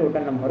get the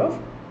total number of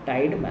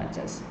tied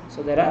matches.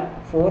 So there are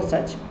 4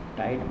 such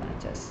tied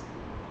matches.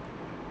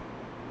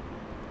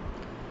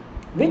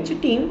 Which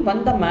team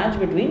won the match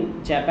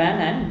between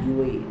Japan and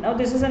UAE? Now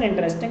this is an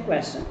interesting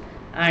question.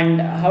 And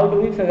how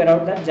do we figure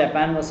out that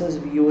Japan versus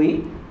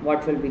UAE?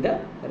 What will be the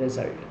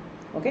result?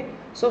 Okay.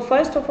 So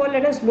first of all,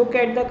 let us look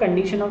at the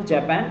condition of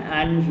Japan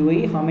and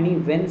UAE. How many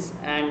wins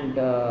and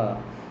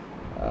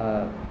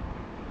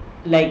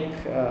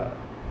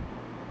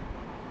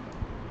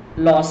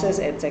losses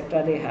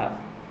etc. they have.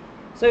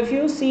 So if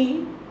you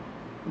see,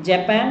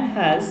 Japan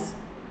has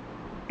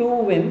 2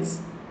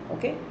 wins,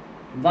 okay,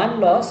 1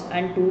 loss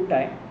and 2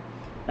 tie.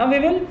 Now we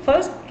will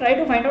first try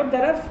to find out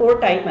there are 4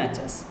 tie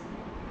matches.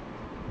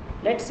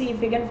 Let's see if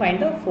we can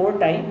find the 4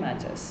 tie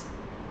matches.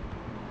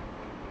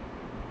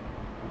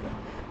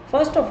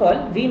 First of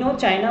all, we know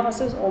China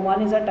versus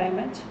Oman is a tie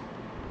match.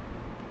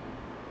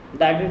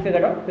 That we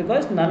figured out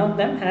because none of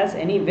them has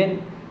any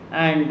win,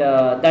 and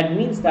that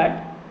means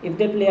that if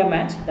they play a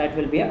match, that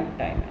will be a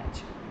tie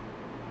match.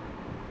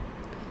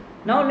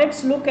 Now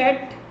let's look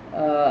at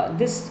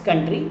this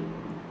country,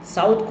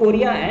 South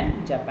Korea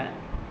and Japan.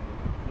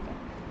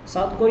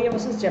 South Korea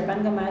versus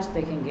Japan का match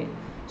देखेंगे.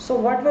 So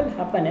what will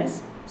happen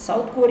is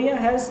South Korea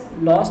has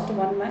lost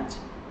 1 match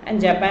and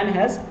Japan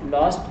has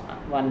lost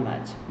 1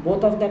 match.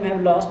 Both of them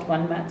have lost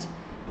 1 match.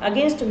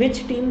 Against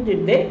which team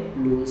did they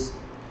lose?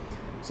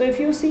 So if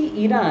you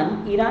see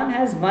Iran, Iran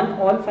has won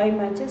all 5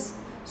 matches.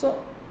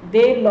 So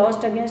they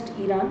lost against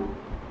Iran.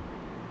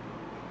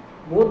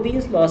 Both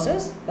these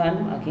losses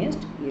come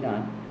against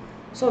Iran.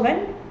 So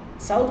when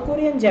South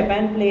Korea and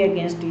Japan play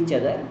against each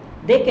other,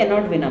 they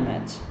cannot win a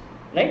match,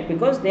 right?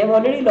 Because they have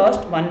already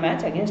lost 1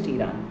 match against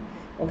Iran.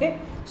 Okay,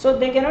 so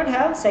they cannot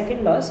have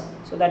second loss.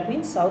 So that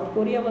means South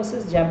Korea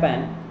versus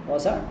Japan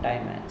was a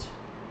tie match.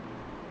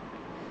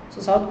 So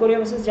South Korea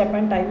versus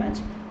Japan tie match.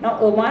 Now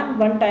Oman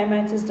 1 tie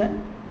match is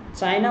done.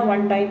 China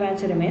 1 tie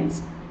match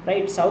remains,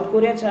 right? South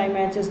Korea tie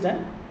match is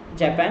done.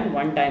 Japan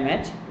 1 tie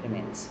match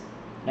remains,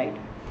 right?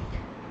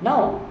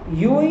 Now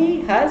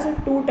UAE has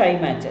 2 tie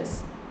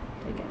matches.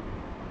 Okay.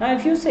 Now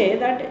if you say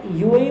that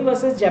UAE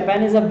versus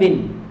Japan is a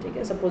win,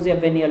 okay, suppose you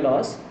win or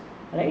loss,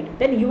 right?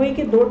 Then UAE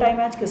के 2 tie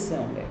match किससे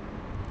होंगे?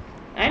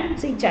 And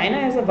see, China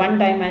has a 1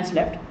 tie match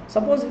left.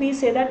 Suppose we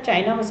say that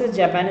China versus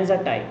Japan is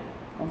a tie.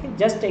 Okay,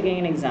 just taking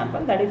an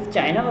example that if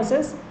China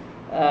versus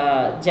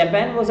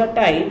Japan was a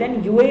tie,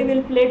 then UAE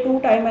will play 2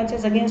 tie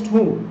matches against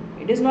whom?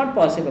 It is not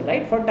possible,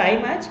 right? For tie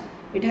match,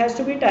 it has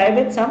to be tie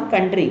with some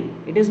country.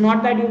 It is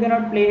not that you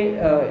cannot play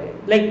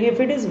like if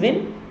it is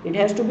win, it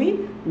has to be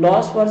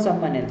loss for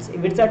someone else.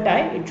 If it's a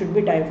tie, it should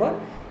be tie for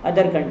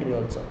other country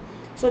also.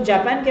 So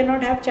Japan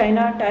cannot have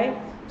China tie.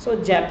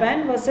 So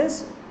Japan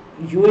versus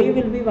UAE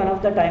will be one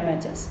of the tie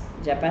matches.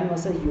 Japan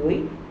versus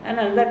UAE, and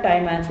another tie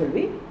match will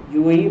be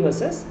UAE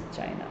versus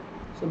China.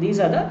 So these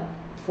are the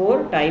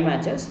 4 tie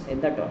matches in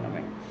the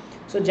tournament.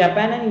 So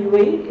Japan and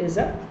UAE is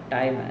a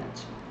tie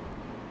match.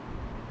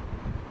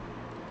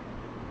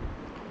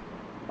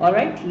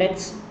 Alright,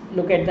 let's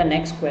look at the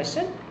next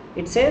question.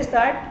 It says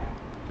that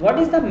what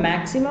is the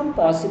maximum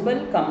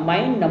possible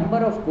combined number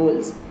of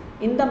goals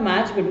in the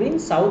match between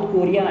South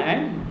Korea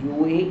and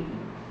UAE?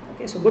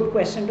 Okay, so good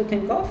question to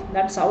think of,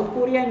 that South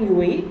Korea and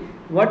UAE,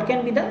 what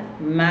can be the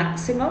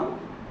maximum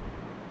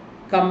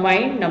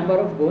combined number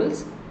of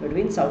goals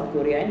between South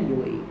Korea and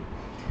UAE?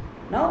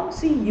 Now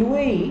see,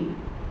 UAE,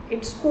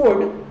 it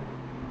scored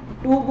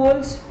 2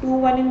 goals,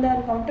 2-1 in the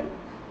encounter.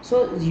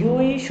 So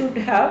UAE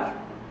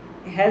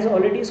has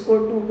already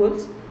scored 2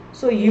 goals.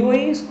 So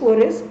UAE score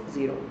is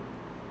 0.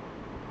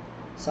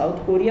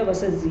 South Korea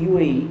versus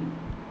UAE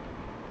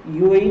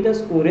the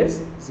score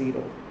is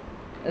 0,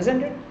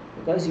 isn't it?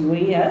 Because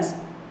UAE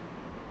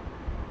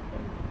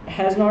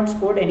has not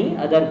scored any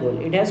other goal.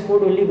 It has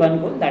scored only 1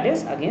 goal, that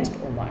is against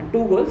Oman.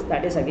 2 goals,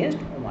 that is against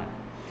Oman.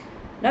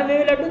 Now we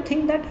will have to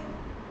think that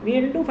we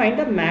need to find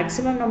the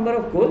maximum number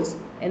of goals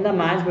in the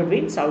match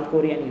between South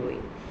Korea and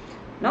UAE.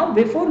 Now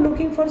before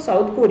looking for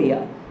South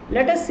Korea,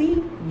 let us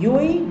see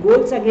UAE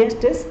goals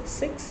against is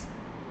 6.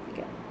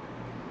 Okay.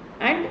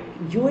 And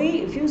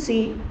UAE, if you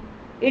see,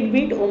 it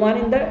beat Oman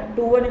in the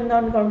 2-1 in the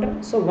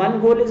encounter. So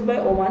 1 goal is by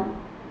Oman.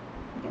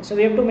 Okay. So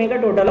we have to make a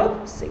total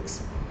of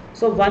 6.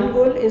 So 1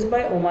 goal is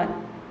by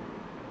Oman.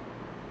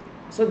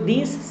 So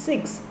these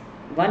 6,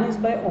 1 is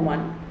by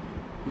Oman.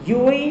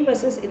 UAE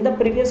versus, in the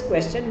previous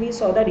question we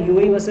saw that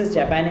UAE versus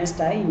Japan is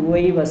tie,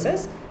 UAE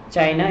versus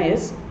China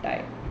is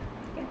tie.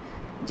 Okay.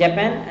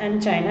 Japan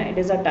and China, it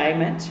is a tie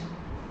match.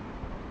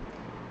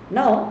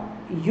 Now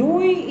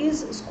UAE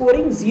is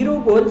scoring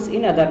 0 goals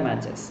in other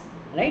matches,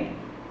 right?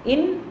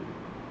 In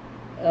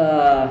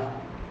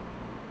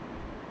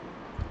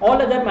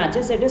all other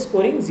matches it is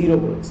scoring 0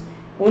 goals.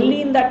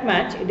 Only in that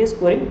match it is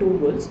scoring 2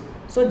 goals.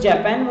 So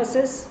Japan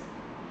versus,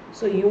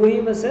 so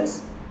UAE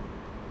versus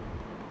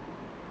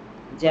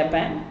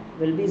Japan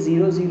will be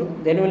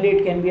 0-0, then only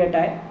it can be a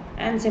tie.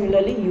 And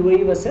similarly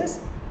UAE versus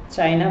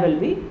China will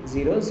be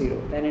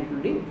 0-0, then it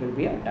will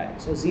be a tie.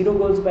 So 0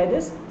 goals by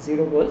this,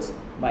 0 goals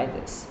by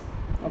this.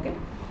 Okay.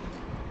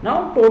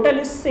 Now total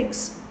is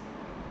 6.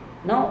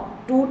 Now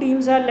 2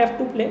 teams are left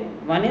to play.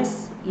 One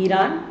is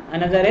Iran,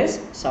 another is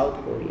South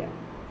Korea.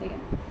 Okay.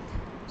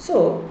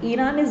 So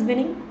Iran is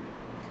winning.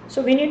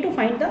 So we need to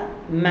find the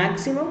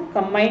maximum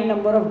combined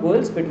number of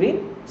goals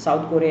between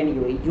South Korea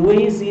and UAE.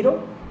 UAE is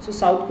 0. So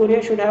South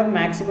Korea should have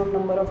maximum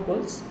number of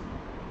goals.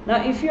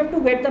 Now if you have to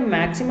get the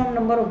maximum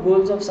number of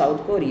goals of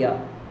South Korea,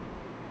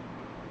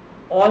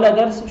 all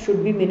others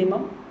should be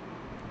minimum.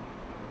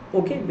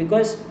 Okay,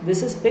 because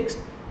this is fixed.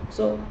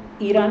 So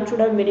Iran should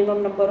have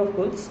minimum number of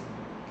goals.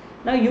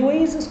 Now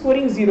UAE is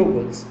scoring 0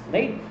 goals,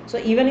 right? So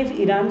even if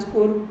Iran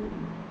score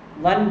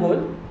 1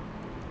 goal,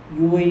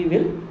 UAE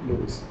will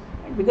lose,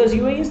 right? Because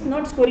UAE is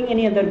not scoring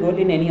any other goal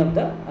in any of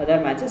the other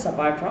matches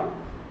apart from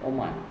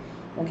Oman.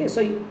 Okay,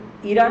 so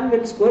Iran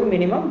will score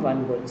minimum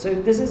 1 goal. So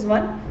if this is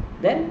 1,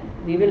 then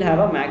we will have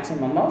a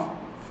maximum of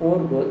 4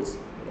 goals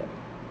here.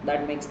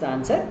 That makes the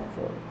answer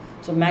 4.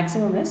 So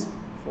maximum is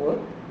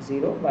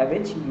 4-0, by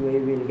which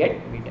UAE will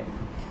get beaten.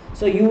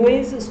 So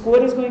UAE's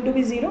score is going to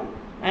be 0,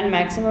 and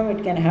maximum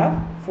it can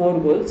have 4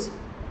 goals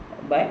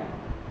by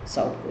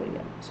South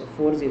Korea. So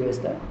 4-0 is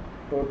the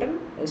total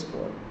is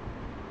 4.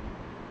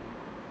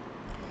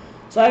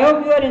 So I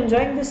hope you are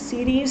enjoying this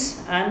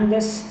series and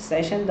this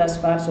session thus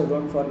far. So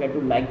don't forget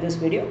to like this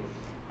video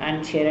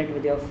and share it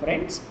with your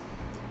friends.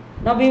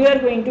 Now we were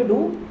going to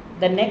do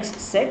the next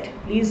set.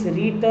 Please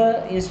read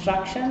the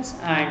instructions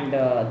and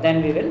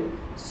then we will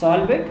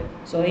solve it.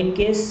 So in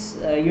case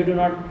you do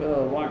not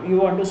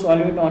want to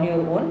solve it on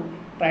your own,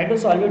 try to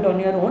solve it on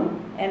your own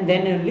and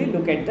then only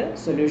look at the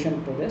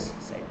solution to this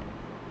set.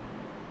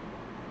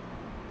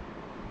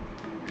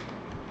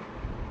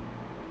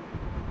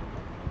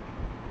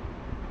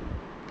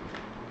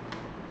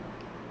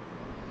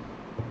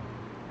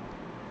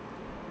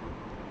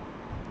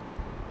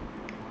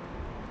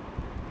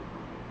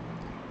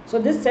 So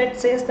this set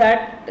says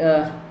that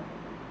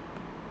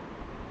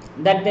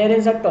that there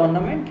is a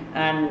tournament,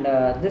 and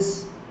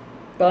this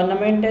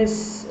tournament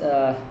is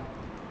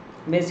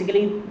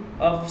basically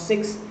of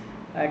 6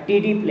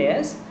 TD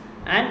players,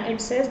 and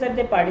it says that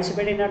they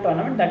participated in a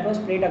tournament that was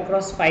played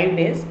across 5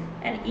 days,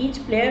 and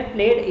each player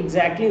played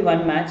exactly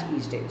 1 match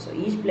each day. So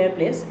each player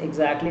plays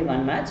exactly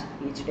 1 match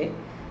each day.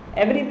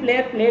 Every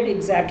player played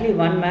exactly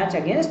 1 match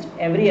against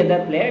every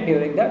other player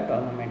during the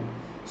tournament.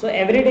 So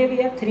every day we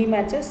have 3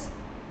 matches.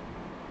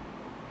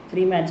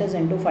 3 matches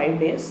into 5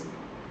 days,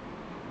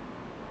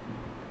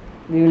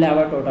 we will have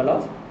a total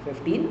of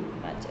 15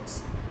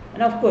 matches.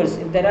 And of course,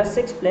 if there are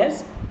 6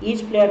 players,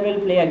 each player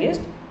will play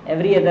against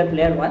every other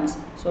player once.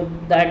 So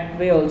that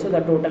way also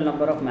the total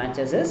number of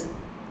matches is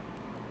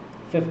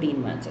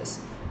 15 matches.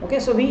 Okay,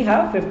 so we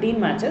have 15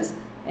 matches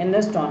in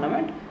this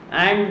tournament,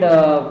 and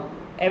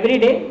every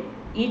day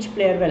each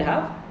player will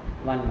have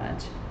 1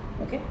 match.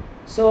 Okay,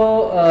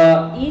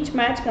 so each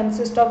match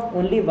consists of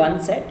only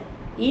 1 set.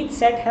 Each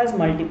set has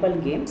multiple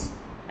games,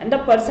 and the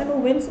person who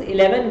wins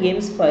 11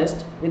 games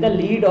first with a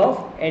lead of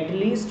at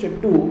least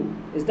 2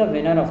 is the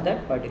winner of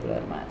that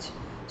particular match.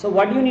 So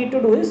what you need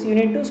to do is you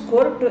need to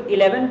score to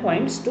 11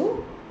 points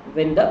to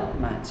win the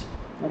match.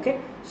 Okay,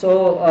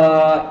 so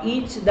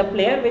the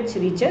player which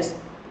reaches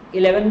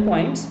 11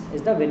 points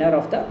is the winner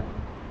of the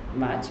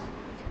match.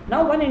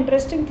 Now one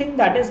interesting thing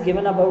that is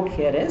given about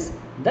here is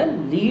the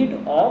lead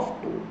of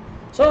 2.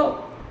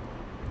 So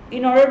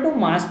in order to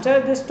master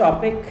this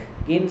topic,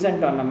 games and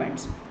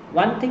tournaments,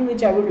 one thing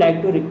which I would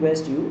like to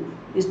request you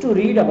is to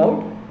read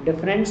about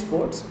different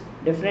sports,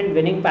 different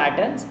winning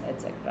patterns,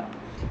 etc.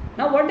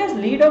 Now what does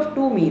lead of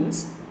 2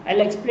 means? I'll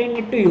explain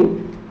it to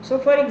you. So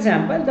for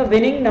example, the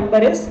winning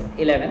number is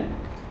 11.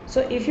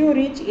 So if you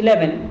reach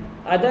 11,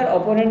 other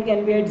opponent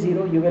can be at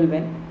 0, you will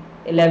win.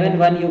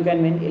 11-1 you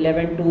can win,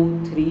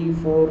 11-2, 3,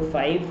 4,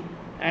 5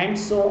 and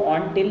so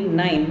on till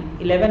 9,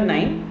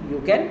 11-9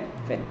 you can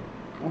win.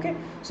 Okay,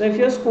 so if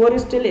your score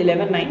is still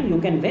 11-9 you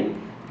can win,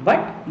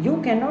 but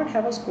you cannot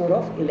have a score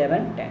of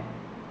 11-10.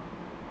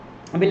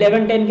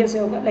 11-10 कैसे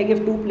होगा? Like if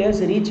 2 players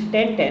reach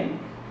 10-10,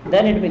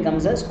 then it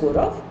becomes a score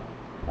of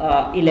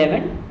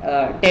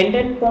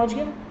 10-10 पहुंच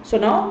गया. So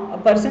now a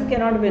person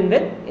cannot win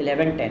with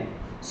 11-10.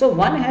 So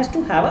one has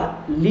to have a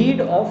lead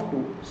of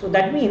 2. So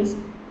that means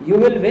you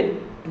will win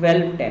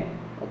 12-10.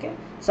 Okay.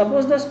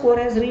 Suppose the score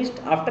has reached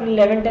after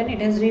 11-10,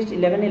 it has reached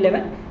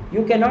 11-11.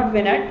 You cannot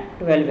win at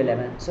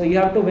 12-11. So you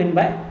have to win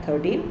by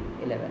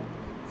 13-11,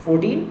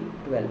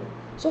 14-12.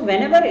 So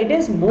whenever it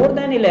is more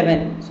than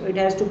 11, so it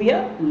has to be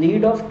a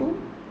lead of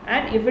 2.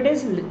 And if it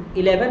is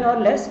 11 or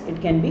less,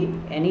 it can be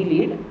any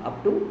lead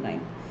up to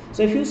 9.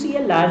 So if you see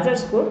a larger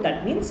score,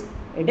 that means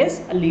it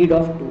is a lead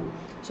of 2.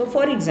 So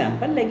for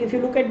example, like if you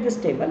look at this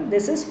table,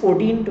 this is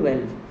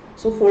 14-12.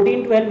 So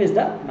 14-12 is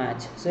the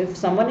match. So if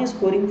someone is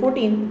scoring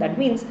 14, that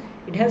means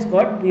it has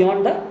got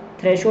beyond the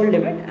threshold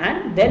limit,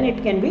 and then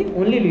it can be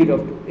only lead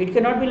of 2. It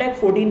cannot be like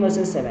 14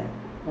 versus 7.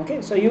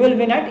 Okay, so you will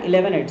win at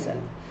 11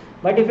 itself.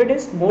 But if it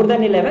is more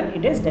than 11,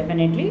 it is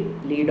definitely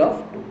lead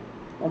of 2.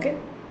 Okay.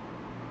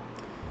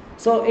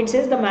 So it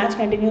says the match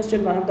continues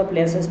till one of the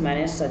players has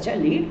managed such a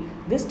lead.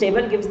 This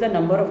table gives the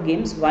number of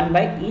games won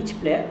by each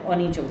player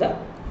on each of the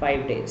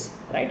 5 days,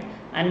 right?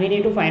 And we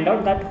need to find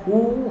out that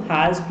who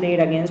has played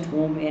against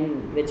whom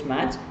in which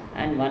match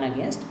and won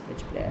against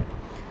which player.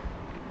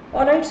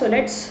 Alright, so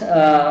let's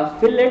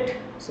fill it.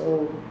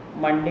 So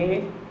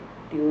Monday,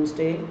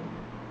 Tuesday,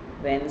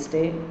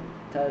 Wednesday,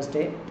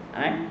 Thursday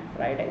and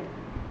Friday.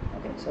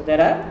 Okay, so there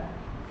are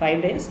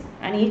 5 days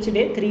and each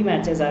day 3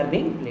 matches are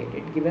being played.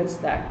 It gives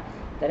that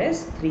there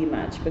is 3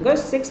 matches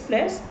because 6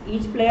 players,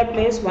 each player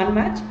plays 1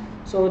 match.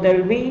 So there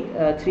will be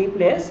 3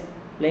 players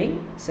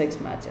playing 6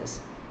 matches.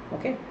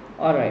 Okay.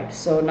 All right,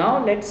 so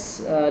now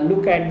let's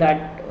look at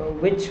that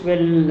which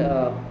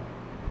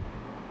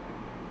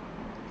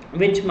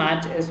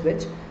match is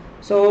which.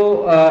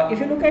 So if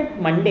you look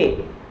at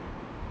Monday,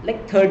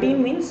 like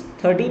 13 means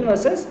 13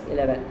 versus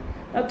 11.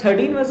 Now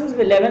 13 versus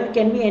 11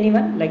 can be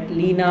anyone like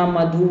Leena,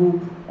 Madhu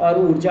or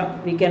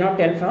Urja. We cannot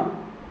tell from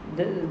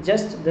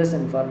just this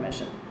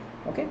information.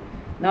 Okay.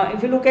 Now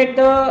if you look at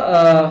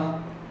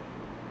the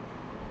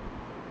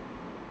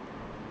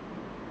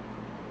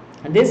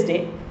this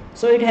day,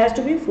 so it has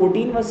to be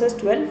 14 versus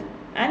 12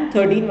 and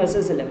 13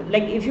 versus 11.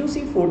 Like if you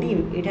see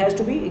 14, it has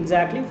to be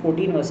exactly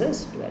 14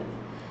 versus 12.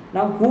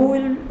 Now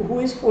who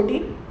is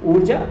 14?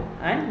 Urja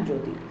and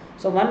Jyoti.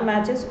 So one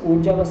match is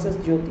Urja versus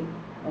Jyoti.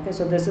 Okay,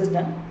 so this is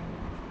done.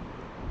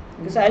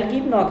 Okay, so I'll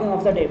keep knocking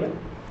off the table.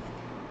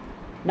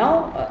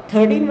 Now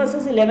 13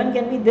 versus 11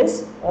 can be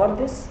this or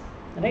this,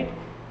 right?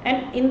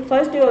 And in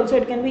first day also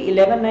it can be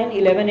 11-9,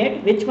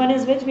 11-8. Which one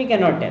is which we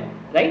cannot tell,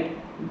 right?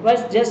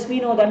 But just we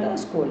know that the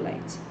score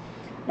lines.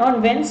 Now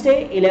on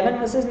Wednesday, 11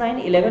 versus 9,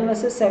 11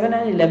 versus 7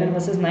 and 11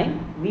 versus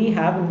 9. We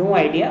have no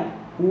idea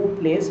who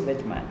plays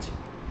which match.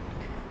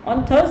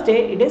 On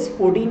Thursday, it is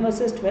 14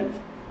 versus 12.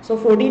 So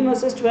 14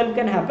 versus 12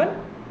 can happen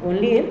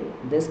only in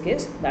this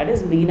case, that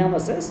is Leena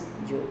versus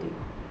Jyoti.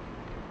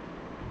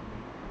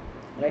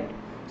 Right?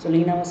 So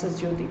Leena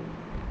versus Jyoti.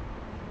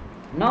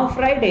 Now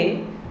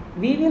Friday,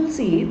 we will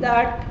see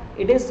that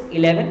it is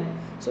 11.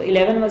 So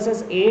 11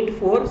 versus 8,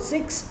 4,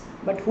 6.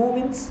 But who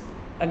wins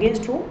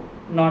against who?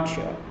 Not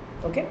sure.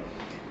 Okay.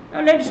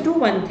 Now let's do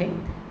one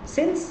thing.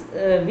 Since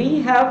we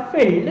have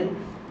filled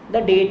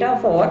the data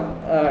for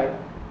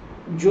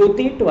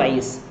Jyoti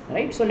twice,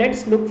 right? So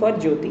let's look for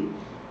Jyoti.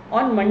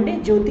 On Monday,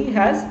 Jyoti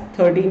has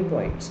 13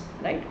 points,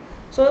 right?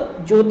 So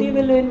Jyoti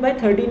will win by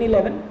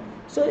 13-11.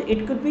 So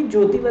it could be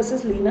Jyoti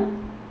versus Leena,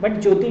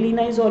 but Jyoti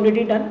Leena is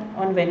already done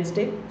on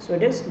Wednesday, so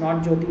it is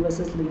not Jyoti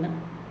versus Leena.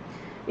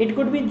 It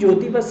could be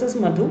Jyoti versus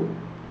Madhu,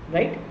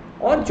 right?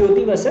 Or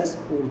Jyoti versus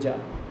Urja.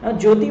 Now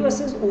Jyoti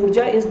versus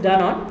Urja is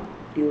done on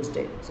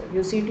Tuesday. So if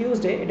you see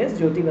Tuesday, it is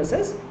Jyoti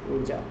versus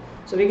Urja.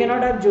 So we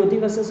cannot have Jyoti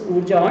versus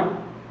Urja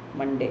on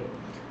Monday.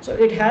 So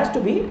it has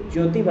to be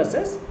Jyoti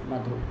versus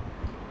Madhu.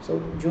 So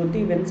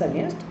Jyoti wins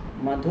against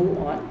Madhu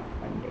on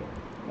Monday.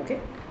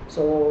 Okay.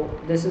 So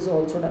this is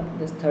also done.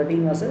 This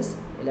 13 versus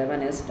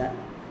 11 is done.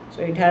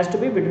 So it has to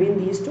be between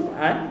these two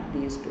and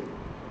these two.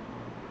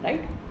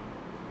 Right.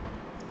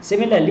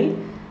 Similarly,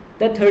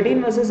 the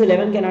 13 versus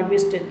 11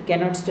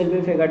 cannot still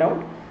be figured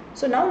out.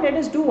 So now let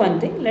us do one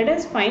thing. Let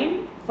us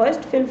find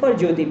first fill for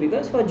Jyoti,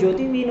 because for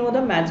Jyoti we know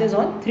the matches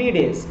on 3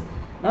 days.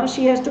 Now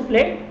she has to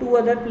play 2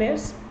 other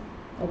players.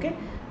 Okay.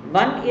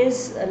 One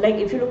is like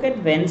if you look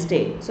at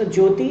Wednesday. So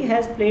Jyoti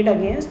has played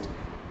against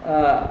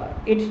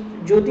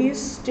Jyoti is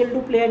still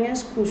to play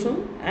against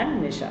Kusum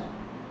and Nisha.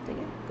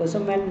 Okay.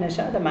 Kusum and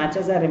Nisha, the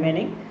matches are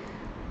remaining.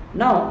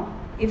 Now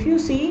if you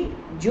see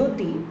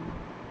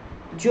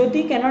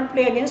Jyoti cannot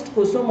play against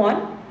Kusum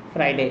on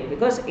Friday,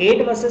 because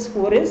 8 versus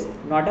 4 is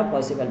not a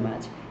possible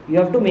match. You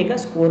have to make a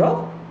score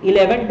of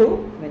 11 to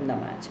win the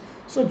match.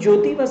 So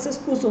Jyoti versus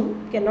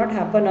Kusum cannot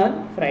happen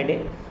on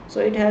Friday. So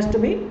it has to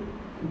be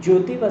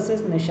Jyoti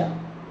versus Nisha.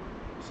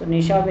 So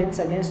Nisha wins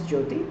against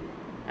Jyoti,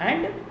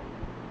 and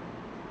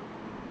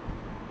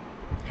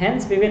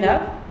hence we will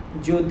have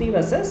Jyoti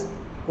versus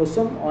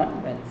Kusum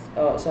on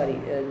Wednesday.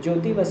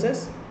 Jyoti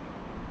versus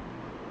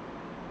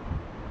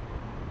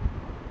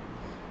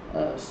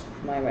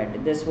my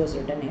bad, this was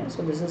written here,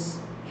 so this is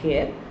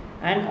here,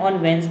 and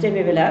on Wednesday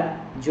we will have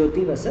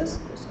Jyoti versus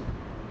Kusum.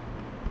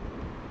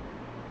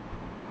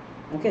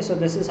 Okay, so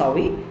this is how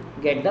we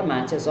get the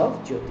matches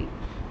of Jyoti.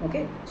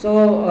 Okay,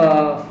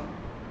 so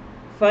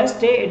first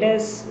day it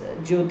is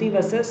Jyoti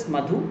versus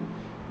Madhu.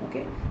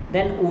 Okay,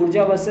 then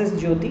Urja versus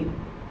Jyoti.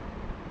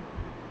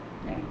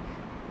 Right.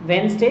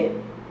 Wednesday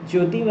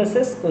Jyoti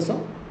versus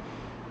Kusum.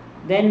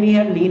 Then we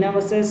have Leena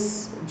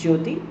versus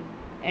Jyoti,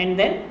 and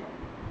then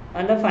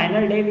on the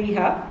final day we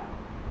have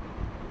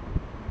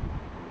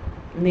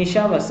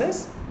Nisha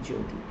versus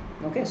Jyoti.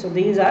 Okay, so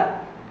these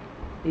are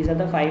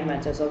the 5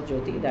 matches of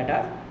Jyoti that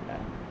are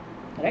done.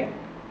 Right.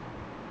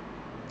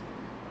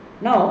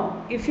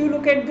 Now if you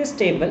look at this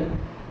table,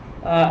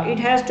 it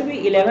has to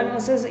be 11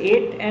 versus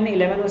 8 and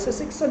 11 versus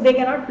 6, so they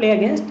cannot play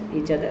against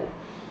each other.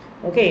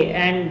 Okay,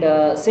 and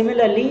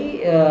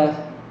similarly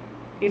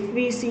if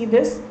we see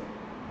this,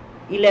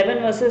 11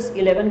 versus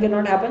 11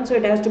 cannot happen, so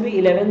it has to be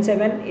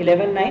 11-7,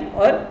 11-9,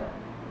 or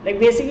like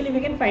basically we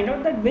can find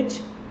out that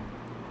which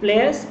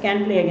players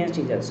can play against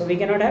each other. So we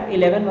cannot have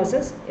 11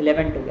 versus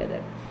 11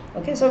 together.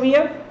 Okay, so we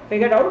have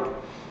figured out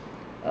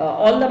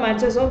all the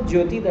matches of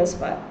Jyoti thus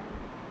far.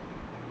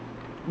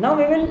 Now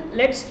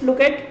let's look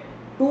at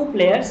 2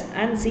 players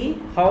and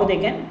see how they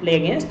can play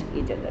against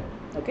each other.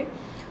 Okay,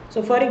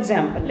 so for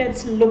example,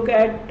 let's look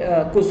at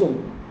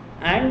Kusum,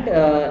 and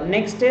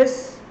next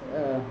is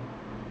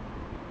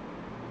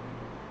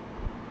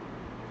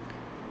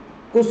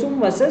Kusum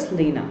versus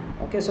Leena.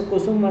 Okay, so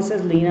Kusum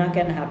versus Leena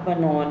can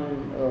happen on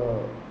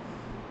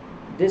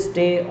this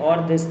day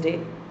or this day.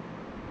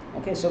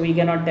 Okay, so we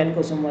cannot tell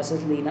Kusum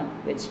versus Leena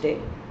which day.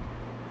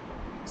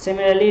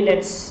 Similarly,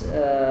 let's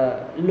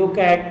look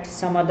at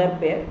some other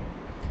pair.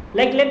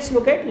 Like let's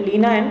look at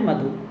Leena and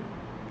Madhu.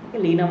 Okay,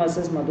 Leena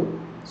versus Madhu.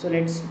 So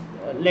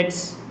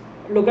let's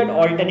look at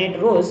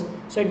alternate rows,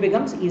 so it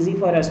becomes easy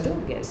for us to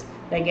guess,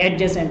 like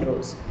adjacent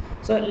rows.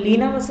 So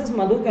Leena versus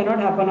Madhu cannot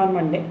happen on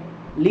Monday.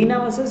 Leena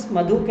versus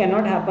Madhu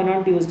cannot happen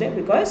on Tuesday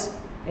because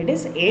it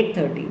is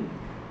 8:30.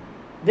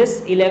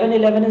 This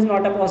 11-11 is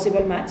not a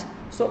possible match.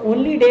 So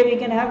only day we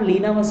can have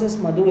Leena versus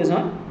Madhu is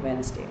on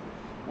Wednesday.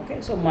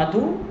 Okay, so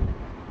Madhu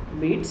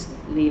beats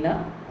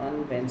Leena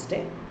on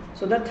Wednesday.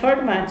 So the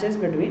third match is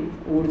between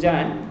Urja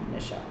and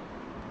Nisha.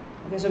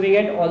 Okay, so we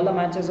get all the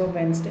matches of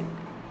Wednesday.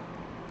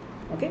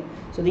 Okay,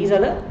 so these are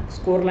the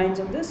score lines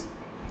of this.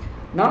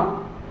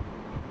 Now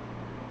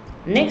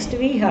next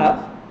we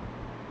have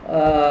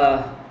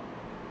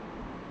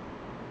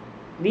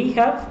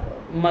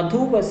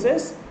Madhu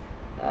versus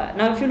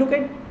now if you look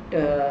at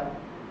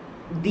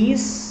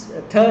these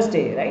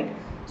Thursday, right?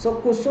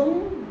 So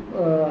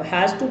Kusum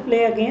has to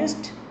play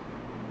against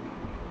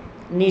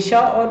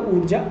Nisha or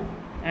Urja,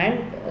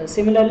 and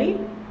similarly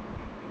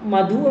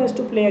Madhu has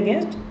to play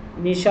against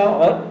Nisha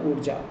or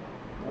Urja.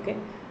 Okay,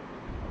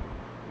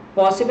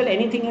 possible,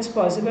 anything is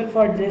possible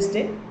for this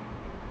day.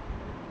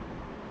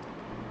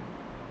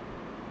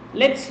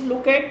 Let's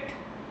look at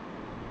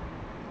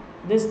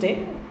this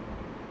day.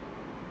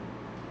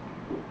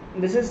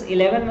 This is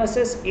 11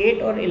 versus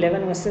 8 or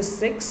 11 versus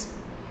 6.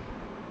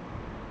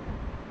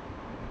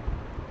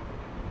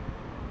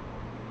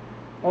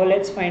 Or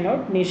let's find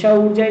out. Nisha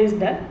Urja is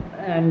done,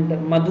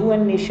 and Madhu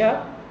and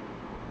Nisha.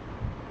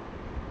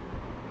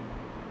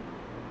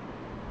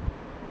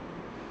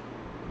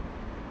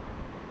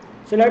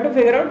 So we'll have to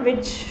figure out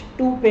which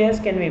two pairs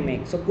can we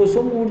make. So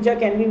Kusum Urja,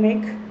 can we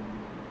make?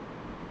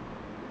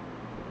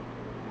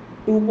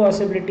 Two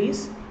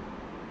possibilities.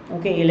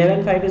 Okay,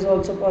 11-5 is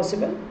also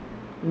possible.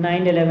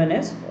 9-11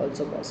 is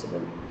also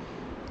possible.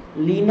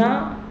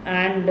 Leena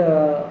and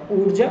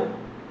Urja.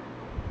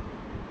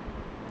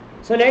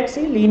 So let's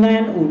see Leena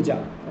and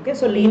Urja. Okay,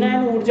 so Leena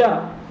and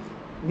Urja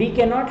we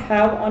cannot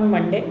have on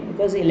Monday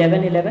because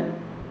 11-11.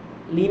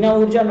 Leena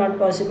Urja not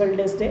possible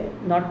this day.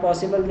 Not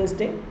possible this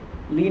day.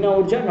 Leena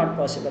Urja not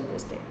possible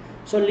this day.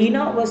 So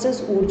Leena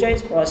versus Urja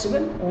is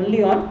possible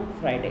only on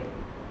Friday.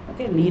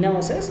 Okay, Leena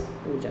versus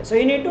Urja. So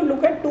you need to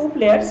look at two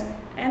players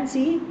and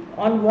see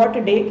on what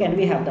day can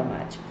we have the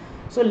match.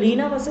 So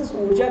Leena versus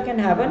Urja can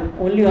happen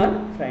only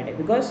on Friday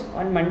because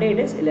on Monday it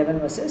is 11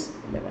 versus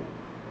 11.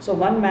 So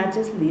one match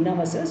is Leena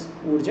versus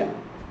Urja,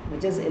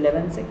 which is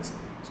 11-6.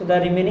 So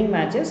the remaining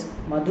match is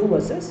Madhu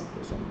versus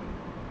Kusum.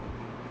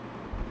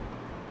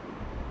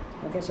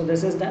 Okay, so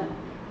this is done.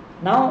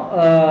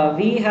 Now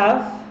we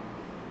have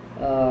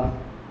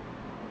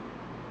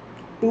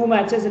two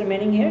matches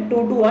remaining here,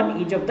 2-2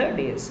 on each of the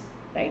days,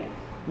 right?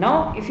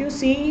 Now if you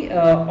see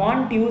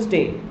on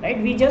Tuesday, right,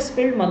 we just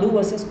filled Madhu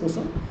versus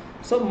Kusum.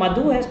 So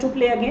Madhu has to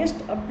play against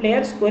a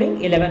player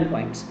scoring 11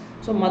 points.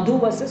 So Madhu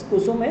versus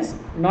Kusum is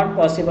not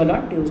possible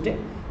on Tuesday.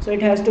 So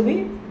it has to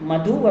be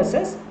Madhu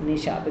versus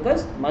Nisha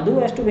because Madhu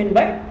has to win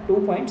by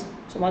 2 points.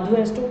 So Madhu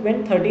has to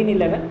win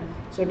 13-11.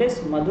 So it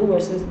is Madhu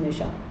versus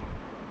Nisha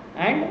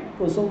and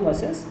Kusum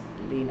versus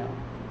Leena.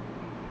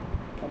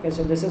 Okay,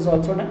 so this is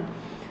also done.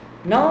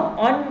 Now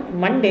on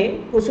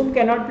Monday, Kusum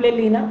cannot play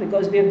Leena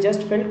because we have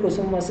just filled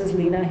Kusum versus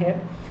Leena here.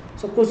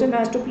 So Kusum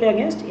has to play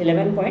against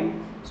 11 point.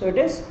 So it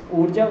is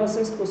Urja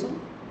versus Kusum,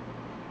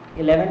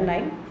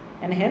 11-9,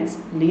 and hence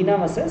Leena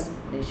versus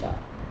Nisha,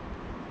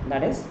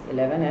 that is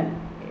 11 and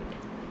 8.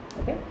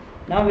 Okay.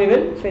 Now we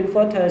will fill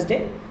for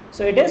Thursday.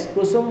 So it is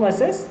Kusum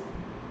versus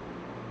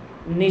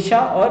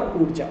Nisha or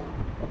Urja.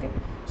 Okay.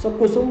 So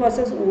Kusum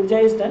versus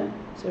Urja is done.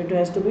 So it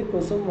has to be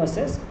Kusum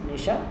versus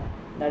Nisha,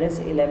 that is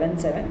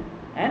 11-7,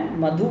 and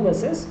Madhu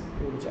versus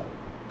Urja,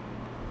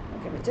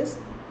 okay, which is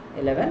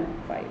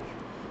 11-5.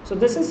 So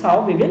this is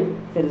how we will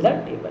fill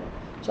the table.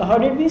 So how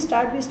did we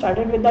start? We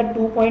started with that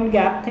 2-point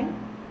gap thing,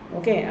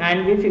 okay,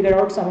 and we figured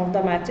out some of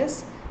the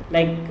matches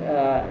like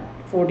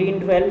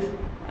 14-12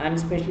 and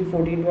especially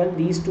 14-12.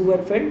 These two were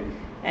filled,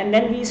 and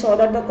then we saw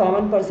that the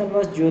common person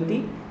was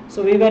Jyoti.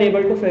 So we were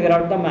able to figure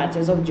out the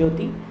matches of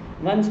Jyoti.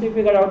 Once we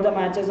figured out the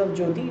matches of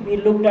Jyoti, we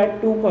looked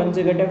at two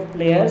consecutive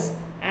players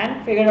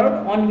and figured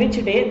out on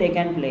which day they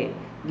can play,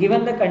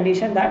 given the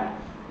condition that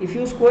if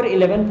you score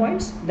 11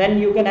 points, then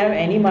you can have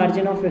any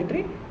margin of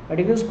victory. But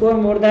if you score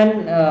more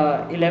than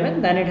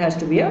 11, then it has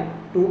to be a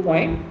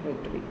 2-point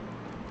victory.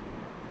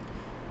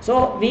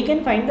 So we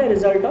can find the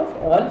result of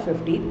all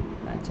 15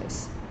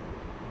 matches.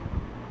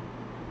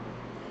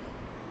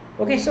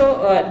 Okay,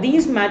 so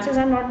these matches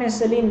are not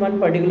necessarily in one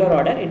particular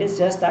order. It is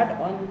just that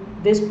on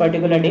this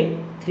particular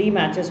day, 3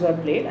 matches were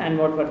played and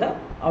what were the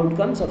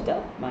outcomes of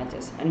the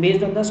matches. And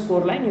based on the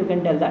score line, you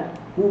can tell that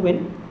who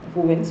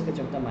wins which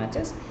of the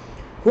matches.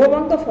 Who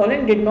among the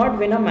following did not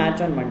win a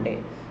match on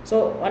Monday?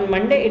 So on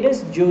Monday it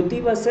is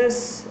Jyoti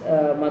versus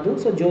Madhu.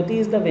 So Jyoti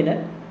is the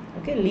winner.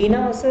 Okay,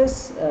 Leena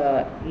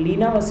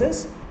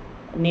versus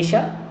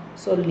Nisha.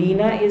 So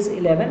Leena is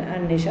 11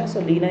 and Nisha. So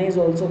Leena is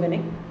also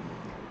winning.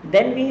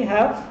 Then we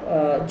have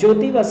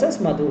Jyoti versus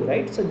Madhu,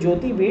 right? So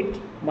Jyoti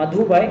beat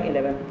Madhu by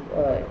 11,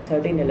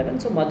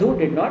 13-11. So Madhu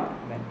did not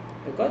win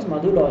because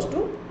Madhu lost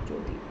to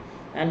Jyoti,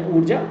 and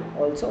Urja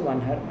also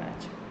won her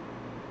match.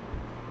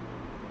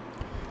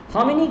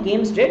 How many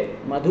games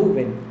did Madhu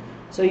win?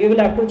 So you will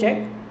have to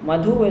check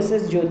Madhu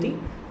versus Jyoti.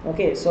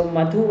 Okay, so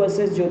Madhu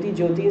versus Jyoti.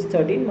 Jyoti is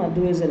 13,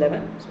 Madhu is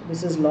 11. So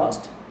this is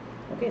lost.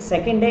 Okay,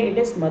 second day it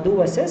is Madhu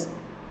versus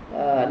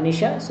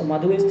Nisha. So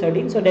Madhu is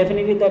 13. So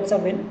definitely that's a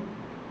win.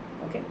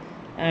 Okay,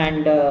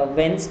 and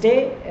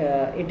Wednesday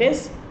it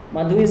is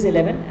Madhu is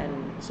 11,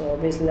 and so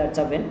obviously that's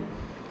a win.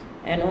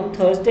 And on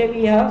Thursday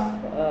we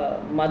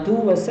have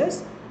Madhu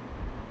versus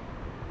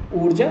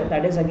Urja.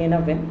 That is again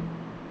a win.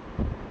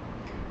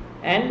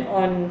 And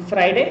on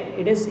Friday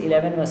it is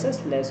 11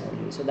 versus less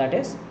only, so that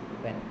is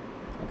win.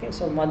 Okay,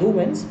 so Madhu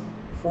wins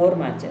 4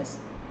 matches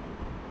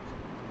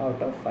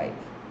out of 5.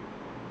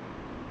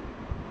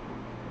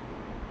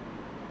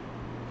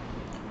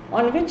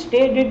 On which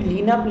day did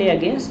Leena play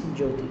against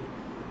Jyoti?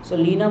 So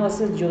Leena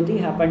versus Jyoti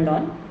happened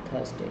on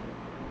Thursday.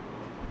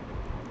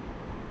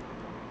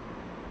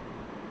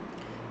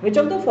 Which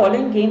of the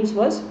following games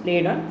was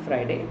played on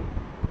Friday?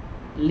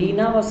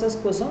 Leena versus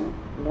Kusum?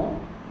 No.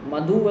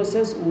 Madhu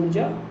versus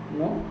Urja?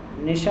 No.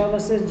 Nisha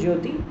versus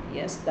Jyoti?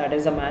 Yes, that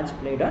is a match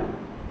played on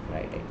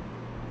Friday.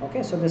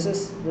 Okay, so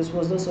this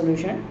was the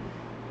solution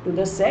to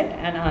the set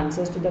and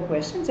answers to the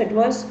questions. It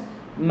was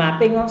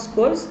mapping of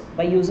scores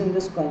by using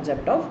this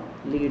concept of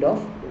lead of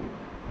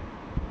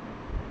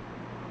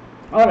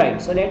 2.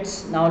 Alright, so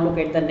let's now look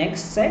at the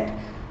next set.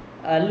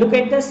 Look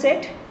at the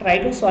set, try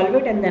to solve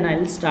it, and then I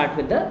will start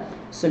with the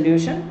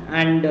solution.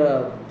 And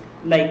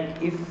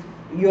like if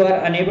you are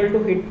unable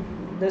to hit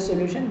the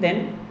solution,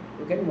 then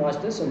you can watch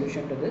the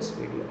solution to this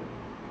video.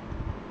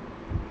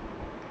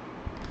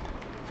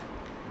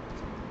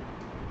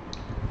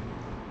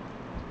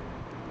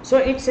 So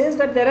it says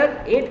that there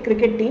are 8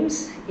 cricket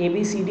teams A,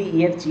 B, C, D,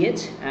 E, F, G,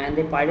 H, and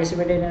they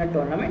participated in a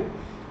tournament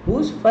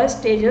whose first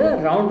stage is a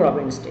round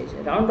robin stage.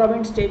 Round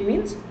robin stage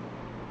means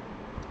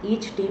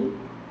each team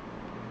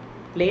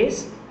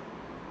plays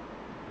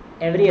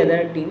every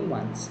other team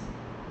once.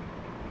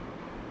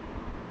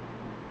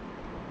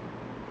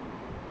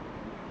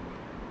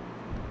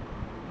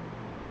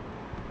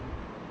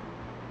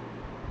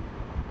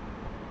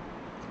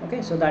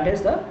 Okay, so that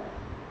is the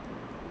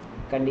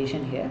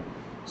condition here.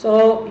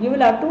 So you will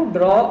have to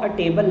draw a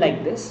table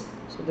like this.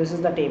 So this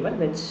is the table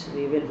which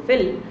we will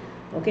fill.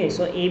 Okay,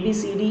 so A, B,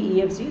 C, D,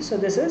 E, F, G. So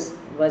this is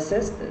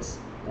versus this.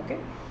 Okay.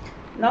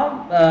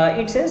 Now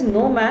it says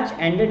no match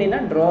ended in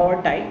a draw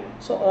or tie.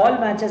 So all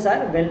matches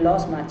are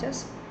well-lost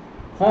matches.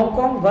 Hong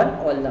Kong won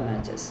all the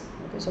matches.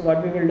 Okay, so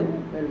what we will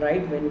do? We'll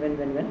write win, win,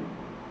 win, win.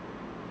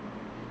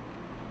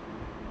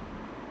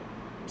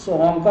 So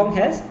Hong Kong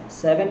has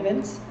 7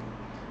 wins.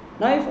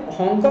 Now if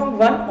Hong Kong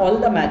won all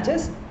the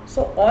matches,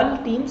 so all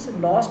teams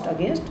lost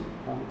against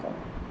Hong Kong.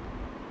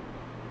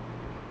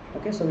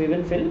 Okay, so we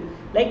will fill,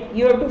 like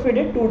you have to fill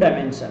it 2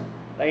 dimension,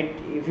 right?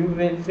 If you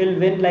will fill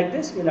win like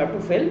this, you will have to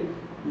fill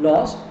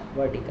lost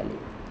vertically.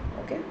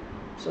 Okay,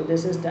 so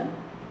this is done.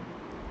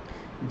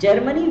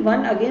 Germany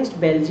won against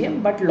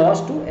Belgium but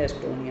lost to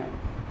Estonia.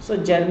 So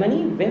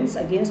Germany wins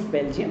against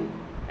Belgium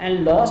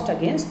and lost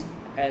against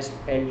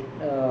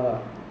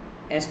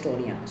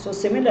Estonia. So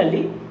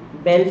similarly,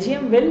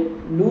 Belgium will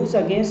lose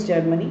against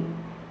Germany.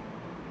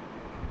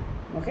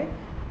 Okay,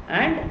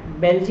 and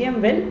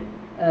Belgium will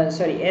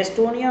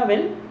Estonia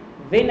will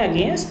win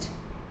against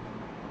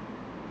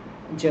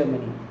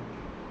Germany.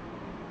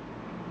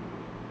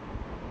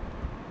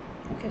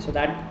 Okay, so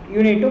that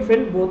you need to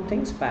fill both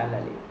things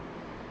parallelly.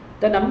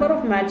 The number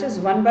of matches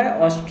won by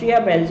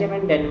Austria, Belgium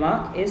and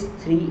Denmark is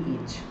 3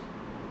 each.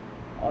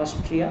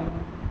 Austria,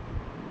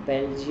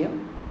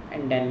 Belgium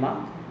and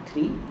Denmark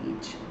 3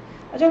 each.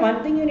 Achha,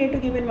 one thing you need to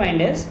keep in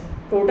mind is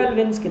total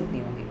wins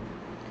kitni hongi.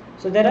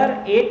 So there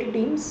are 8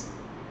 teams.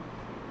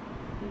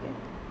 Okay.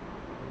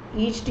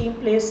 Each team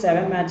plays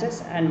 7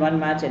 matches and 1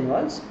 match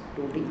involves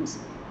 2 teams.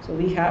 So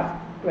we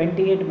have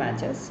 28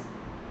 matches.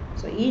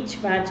 So each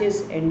match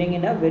is ending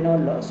in a win or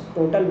loss.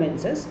 Total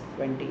wins is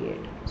 28.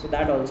 So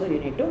that also you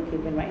need to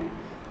keep in mind.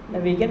 Now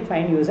we can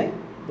find using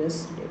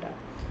this data.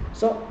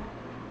 So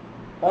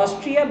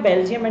Austria,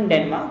 Belgium and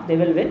Denmark, they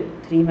will win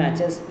 3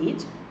 matches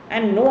each,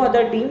 and no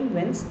other team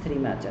wins 3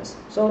 matches.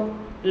 So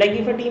like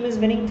if a team is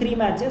winning 3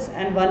 matches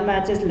and 1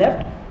 match is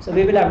left, so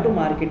we will have to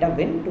mark it a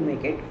win to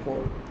make it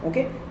 4.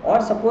 Okay,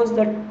 or suppose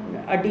that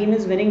a team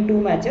is winning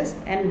 2 matches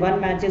and 1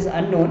 match is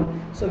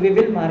unknown, so we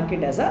will mark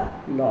it as a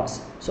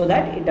loss so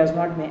that it does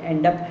not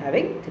end up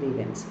having 3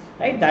 wins,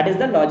 right? That is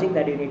the logic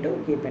that you need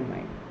to keep in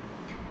mind.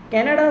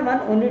 Canada won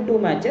only 2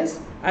 matches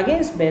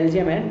against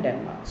Belgium and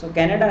Denmark. So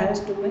Canada has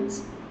 2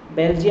 wins,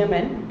 Belgium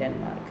and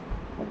Denmark.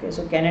 Okay,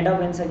 so Canada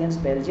wins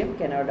against Belgium,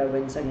 Canada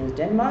wins against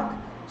Denmark.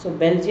 So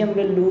Belgium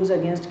will lose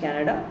against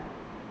Canada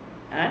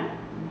and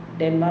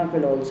Denmark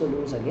will also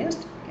lose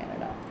against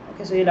Canada.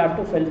 Okay, so you'll have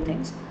to fill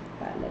things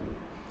parallelly.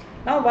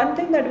 Now one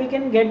thing that we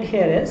can get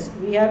here is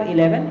we have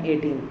 11,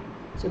 18.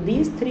 So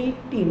these 3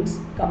 teams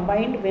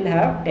combined will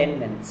have 10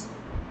 wins.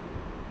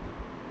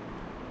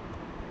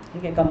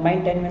 Okay,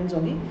 combined 10 wins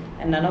only,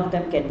 and none of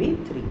them can be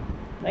 3,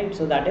 right?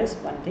 So that is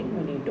one thing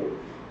we need to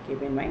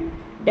keep in mind.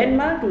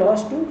 Denmark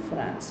lost to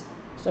France.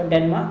 So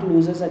Denmark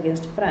loses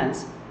against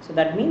France. So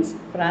that means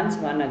France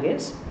won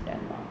against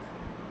Denmark.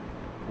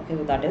 Okay,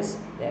 so that is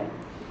there.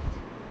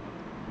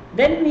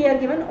 Then we are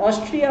given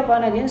Austria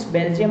won against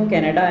Belgium,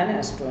 Canada and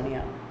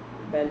Estonia.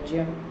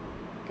 Belgium,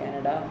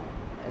 Canada,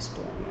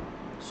 Estonia.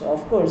 So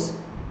of course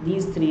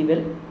these three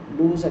will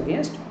lose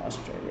against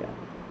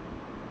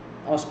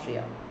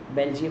Austria,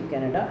 Belgium,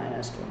 Canada and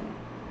Estonia.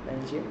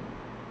 Belgium,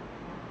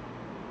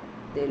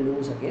 they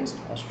lose against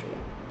Austria.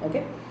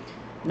 Okay.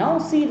 Now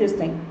see this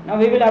thing. Now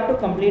we will have to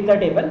complete the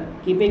table,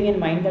 keeping in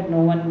mind that no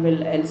one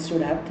will else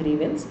should have 3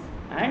 wins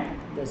and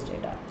this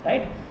data,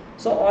 right?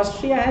 So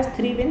Austria has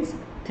 3 wins.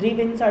 3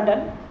 wins are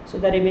done. So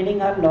the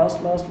remaining are loss.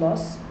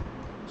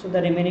 So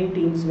the remaining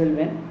teams will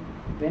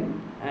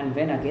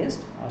win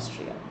against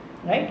Austria,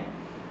 right?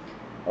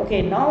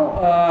 Okay.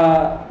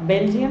 Now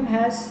Belgium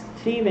has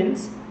 3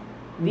 wins.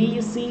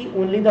 We see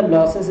only the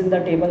losses in the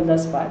table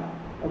thus far.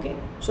 Okay.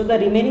 So the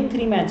remaining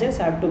 3 matches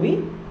have to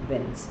be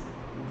wins.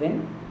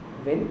 Win.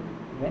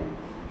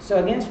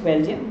 So against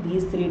Belgium,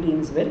 these 3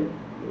 teams will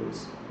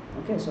lose.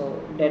 Okay, so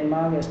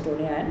Denmark,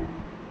 Estonia and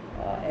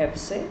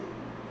FC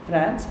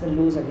France will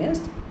lose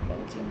against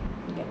Belgium.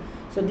 Okay,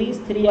 so these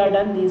 3 are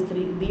done. These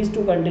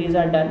 2 countries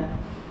are done.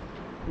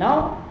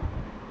 Now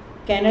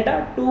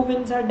Canada, 2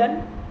 wins are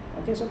done.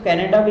 Okay, so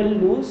Canada will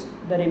lose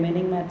the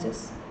remaining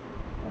matches.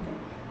 Okay,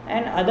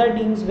 and other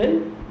teams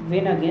will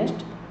win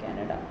against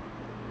Canada.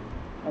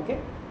 Okay,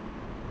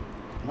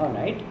 all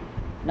right.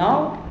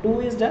 Now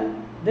 2 is done.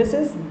 This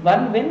is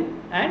 1 win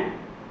and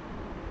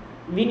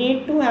we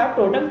need to have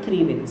total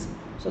 3 wins.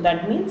 So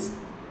that means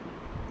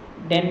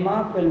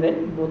Denmark will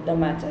win both the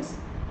matches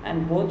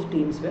and both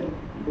teams will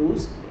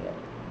lose here.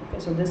 Okay,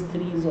 so this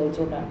 3 is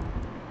also done,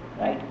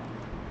 right?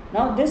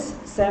 Now this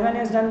 7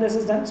 is done, this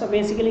is done. So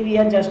basically we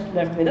are just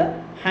left with a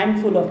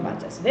handful of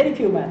matches, very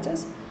few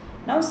matches.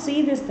 Now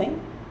see this thing,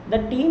 the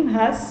team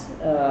has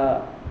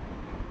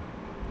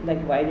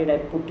like, why did I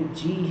put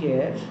G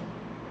here?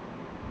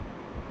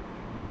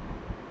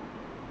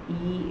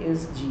 E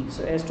is G.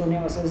 So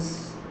Estonia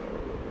versus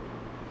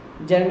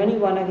Germany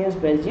won against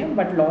Belgium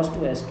but lost to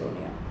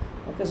Estonia.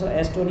 Okay, so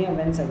Estonia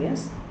wins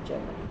against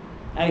Germany.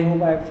 I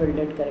hope I have filled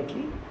it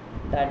correctly,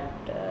 that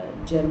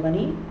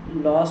Germany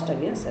lost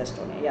against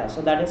Estonia. Yeah,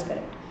 so that is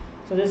correct.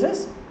 So this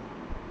is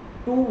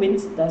 2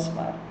 wins thus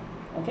far.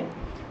 Okay,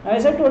 now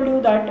as I told you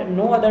that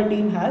no other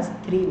team has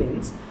 3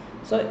 wins.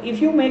 So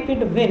if you make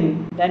it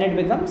win, then it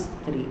becomes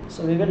 3.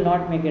 So we will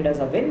not make it as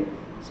a win.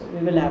 So we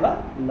will have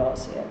a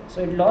loss here.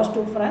 So it lost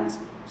to France.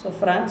 So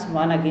France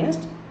won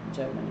against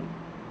Germany.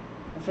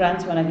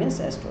 France won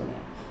against Estonia.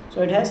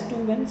 So it has 2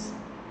 wins,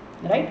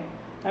 right?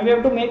 Now we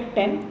have to make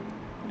 10.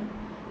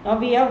 Now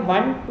we have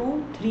 1,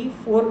 2, 3,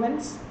 4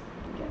 wins.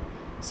 Okay.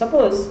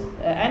 Suppose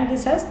and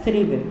this has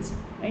 3 wins,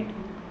 right?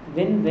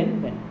 Win.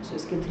 So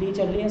iski 3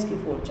 chal rahi hai, iski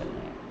 4 chal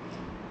rahi hai.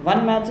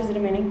 1 match is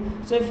remaining.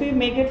 So if we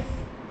make it,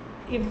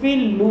 if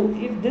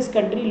this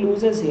country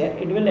loses here,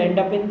 it will end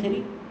up in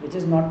 3, which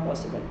is not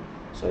possible.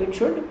 So it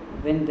should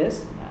win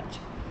this match.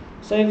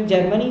 So if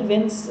Germany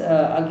wins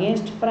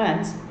against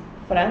France,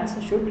 France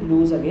should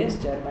lose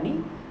against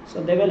Germany.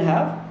 So they will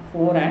have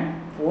 4 and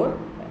 4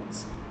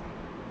 wins.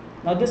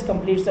 Now this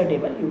completes the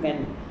table. You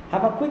can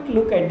have a quick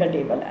look at the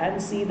table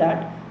and see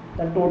that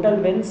the total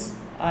wins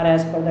are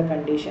as per the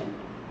condition.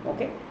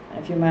 Okay,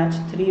 and if you match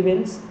 3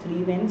 wins,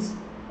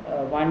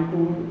 1,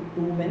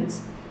 2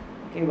 wins.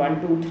 Okay,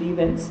 1, 2, 3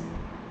 wins,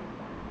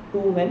 2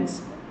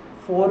 wins,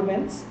 4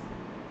 wins,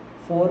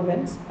 4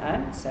 wins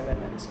and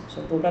 7 wins.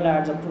 So total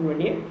adds up to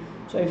 28.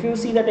 So if you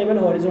see the table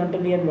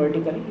horizontally and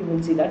vertically, you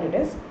will see that it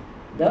is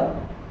the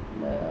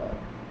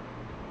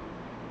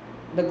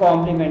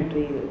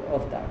complementary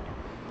of that.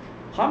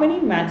 How many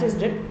matches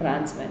did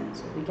France win?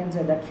 So we can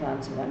say that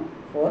France won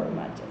 4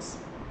 matches.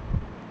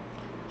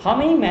 How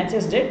many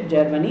matches did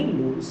Germany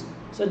lose?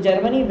 So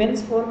Germany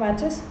wins 4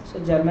 matches. So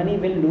Germany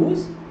will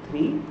lose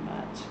 3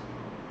 matches.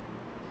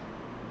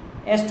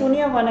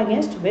 Estonia won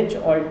against which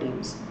all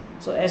teams?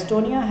 So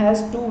Estonia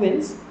has 2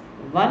 wins.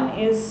 One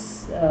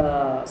is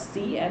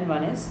C and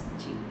one is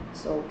G.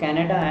 So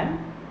Canada and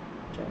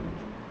Germany.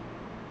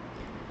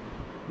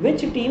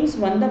 Which teams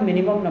won the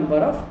minimum number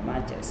of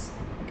matches?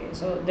 Okay,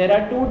 so there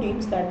are 2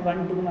 teams that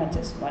won 2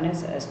 matches. One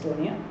is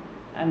Estonia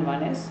and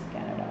one is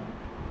Canada.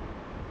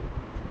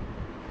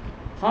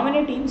 How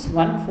many teams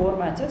won 4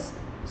 matches?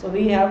 So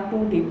we have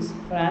 2 teams,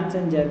 France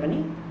and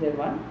Germany. They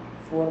won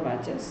 4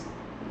 matches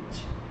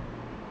each.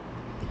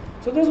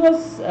 So this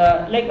was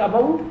like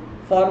about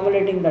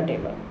formulating the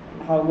table,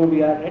 how good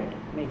you are at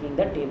making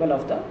the table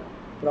of the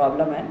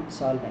problem and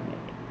solving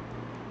it.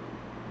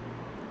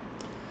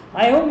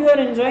 I hope you are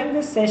enjoying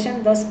this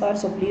session thus far,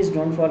 so please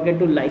don't forget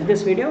to like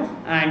this video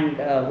and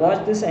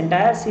watch this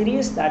entire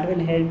series. That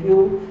will help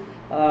you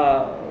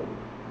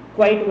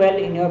quite well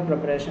in your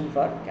preparation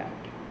for CAT.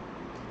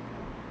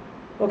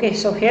 Okay,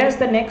 so here's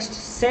the next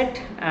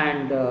set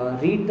and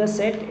read the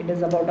set. It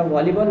is about a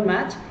volleyball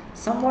match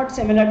somewhat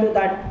similar to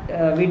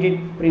that we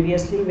did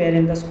previously,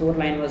 wherein the score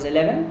line was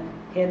 11.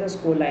 Here the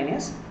score line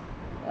is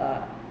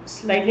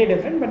slightly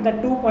different, but the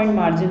 2-point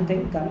margin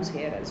thing comes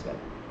here as well.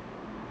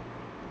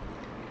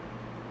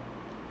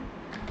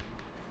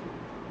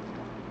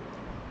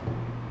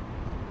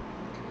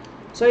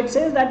 So it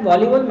says that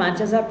volleyball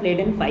matches are played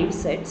in 5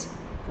 sets.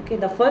 Okay,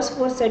 the first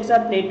 4 sets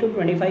are played to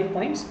 25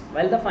 points,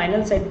 while the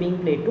final set being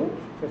played to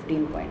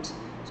 15 points.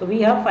 So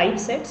we have 5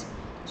 sets.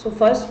 So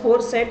first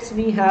 4 sets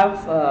we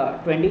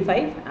have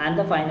 25, and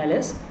the final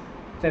is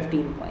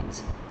 15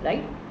 points,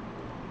 right?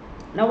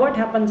 Now what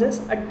happens is,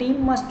 a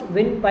team must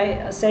win by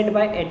a set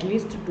by at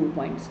least 2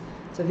 points.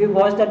 So if you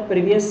watched that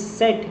previous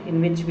set in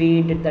which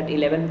we did that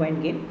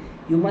 11-point game,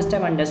 you must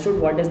have understood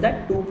what does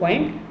that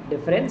 2-point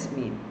difference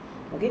mean.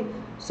 Okay,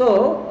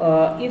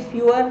 so if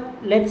you are,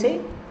 let's say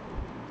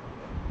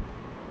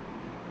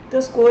the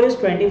score is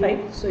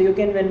 25, so you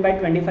can win by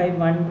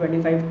 25-1,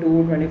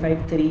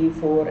 25-2,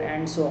 25-3, 4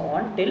 and so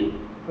on till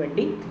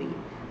 23,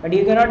 but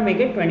you cannot make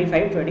it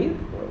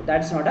 25-24.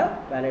 That's not a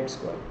valid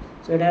score.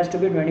 So it has to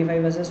be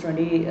 25 versus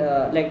 20,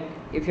 like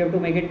if you have to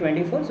make it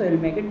 24, so you will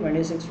make it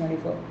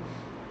 26-24,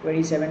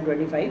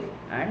 27-25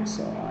 and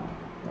so on.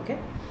 Okay,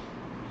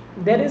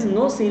 there is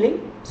no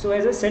ceiling, so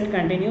as a set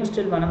continues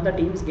till one of the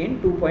teams gain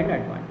 2-point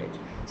advantage.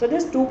 So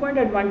this 2-point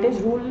advantage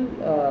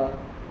rule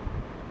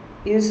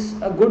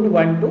is a good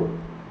one to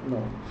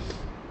know.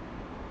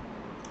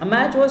 A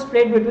match was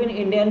played between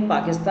India and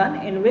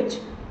Pakistan, in which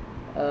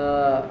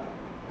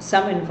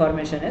some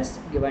information is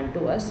given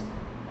to us,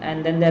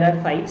 and then there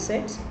are 5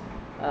 sets.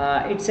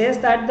 It says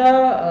that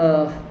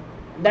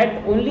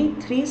that only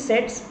 3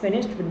 sets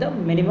finished with the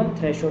minimum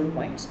threshold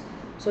points.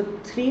 So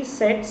 3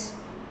 sets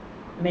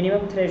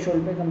minimum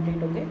threshold pe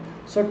complete. Okay,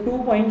 so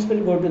 2 points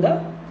will go to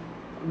the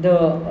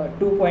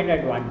 2-point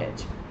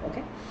advantage.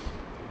 Okay,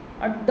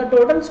 the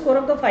total score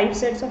of the 5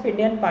 sets of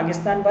India and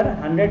Pakistan were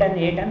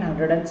 108 and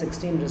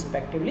 116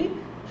 respectively.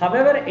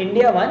 However,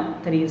 India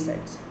won 3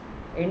 sets.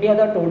 India,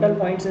 the total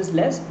points is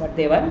less, but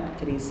they won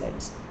 3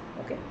 sets.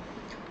 Okay,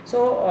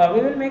 so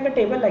we will make a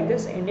table like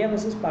this: India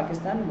versus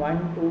Pakistan,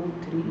 1, 2,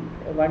 3,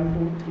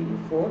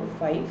 4,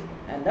 5,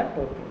 and the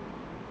total.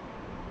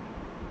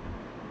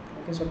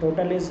 Okay, so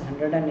total is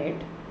 108,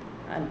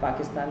 and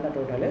Pakistan the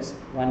total is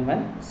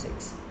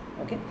 116.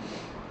 Okay,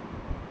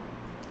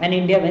 and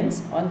India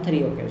wins on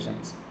 3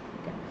 occasions.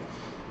 Okay.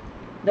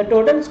 The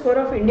total score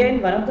of India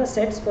in one of the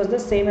sets was the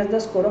same as the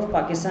score of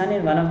Pakistan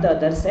in one of the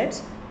other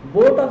sets.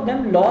 Both of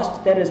them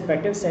lost their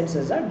respective sets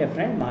as a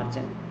different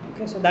margin.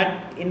 Okay, so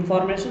that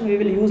information we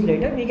will use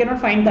later. We cannot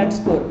find that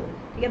score.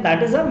 Okay,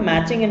 that is a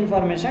matching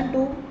information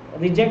to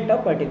reject a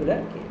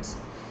particular case.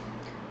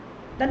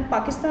 Then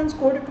Pakistan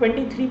scored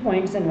 23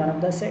 points in one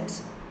of the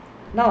sets.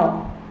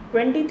 Now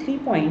 23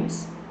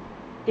 points,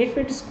 if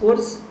it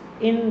scores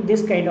in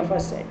this kind of a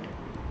set,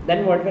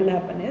 then what will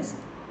happen is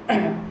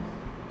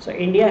so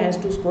India has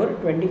to score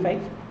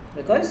 25,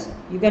 because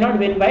you cannot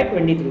win by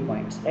 23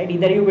 points, right?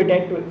 Either you win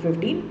at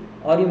 15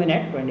 or you win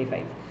at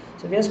 25.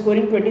 So we are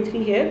scoring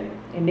 23 here,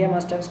 India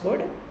must have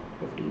scored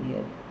 15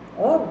 here.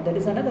 Or there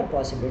is another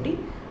possibility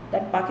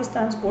that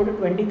Pakistan scored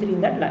 23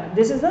 in that line.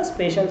 This is a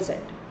special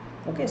set.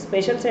 Okay,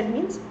 special set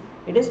means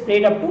it is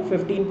played up to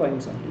 15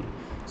 points only.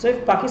 So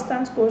if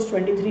Pakistan scores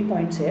 23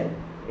 points here,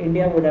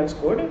 India would have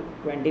scored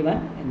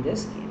 21 in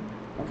this game.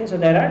 Okay, so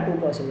there are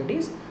 2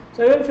 possibilities.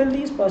 So we will fill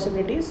these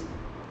possibilities.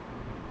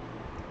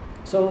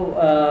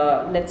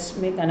 So let's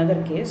make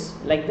another case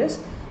like this.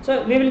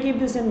 So we will keep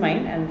this in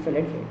mind and fill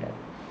it later.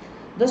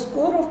 The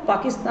score of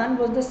Pakistan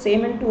was the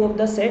same in 2 of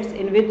the sets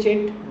in which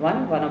it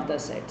won one of the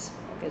sets.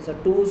 Okay, so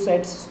 2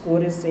 sets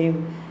score is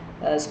same,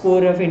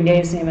 score of India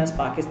is same as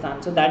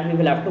Pakistan, so that we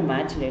will have to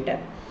match later.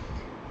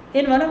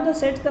 In one of the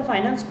sets, the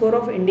final score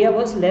of India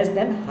was less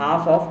than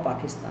half of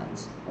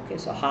Pakistan's. Okay,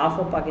 so half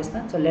of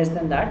Pakistan, so less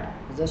than that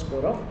is the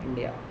score of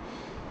India.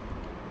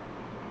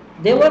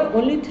 There were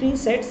only 3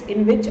 sets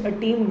in which a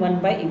team won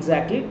by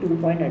exactly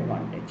 2-point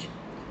advantage.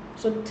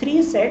 So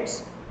 3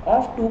 sets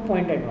of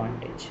 2-point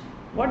advantage.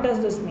 What does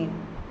this mean?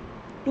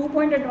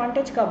 2-point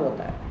advantage कब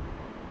होता है?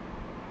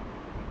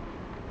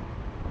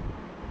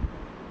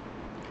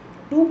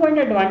 2-point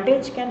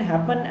advantage can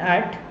happen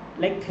at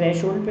like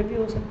threshold पे भी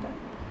हो सकता है,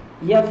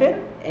 या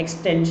फिर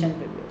extension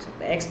पे भी हो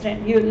सकता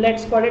है.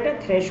 Let's call it a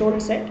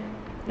threshold set,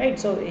 right?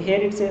 So here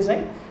it says,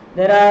 right,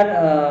 there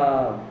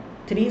are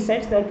 3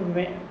 sets that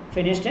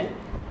finished in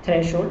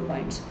threshold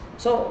points.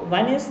 So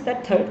one is the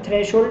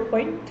threshold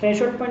point.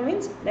 Threshold point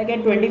means like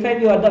at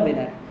 25 you are the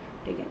winner.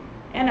 Okay?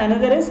 And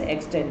another is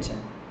extension,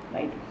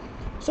 right?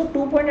 So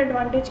 2-point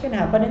advantage can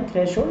happen in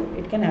threshold,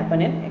 it can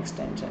happen in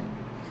extension.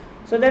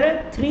 So there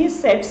are 3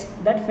 sets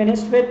that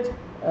finished with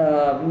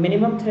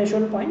minimum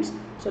threshold points.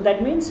 So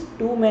that means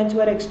 2 matches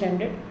were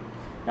extended.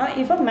 Now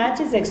if a match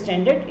is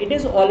extended, it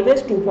is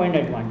always 2-point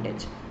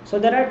advantage. So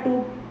there are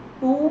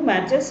two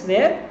matches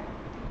where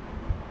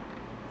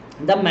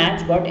the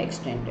match got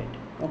extended.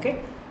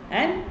 Okay,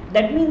 and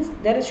that means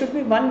there should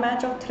be one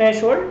match of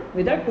threshold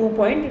with a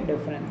 2-point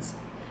difference.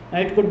 Now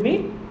it could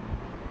be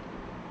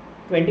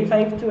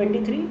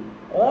 25-23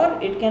 or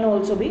it can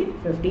also be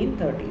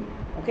 15-13.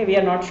 Okay, we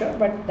are not sure,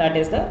 but that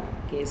is the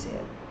case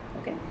here.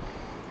 Okay,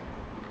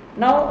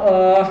 now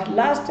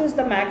last is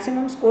the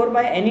maximum score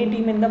by any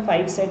team in the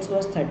 5 sets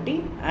was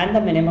 30 and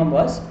the minimum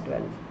was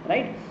 12,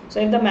 right? So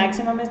if the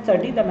maximum is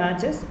 30, the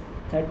match is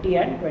 30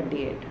 and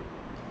 28.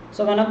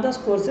 So one of the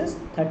scores is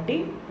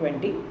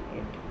 30-28,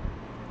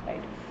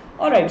 right?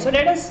 Alright, so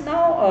let us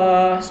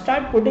now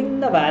start putting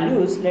the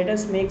values. Let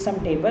us make some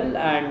table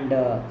and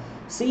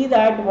see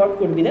that what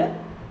could be the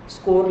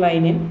score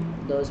line in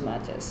those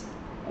matches.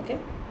 Okay,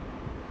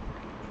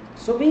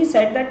 so we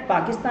said that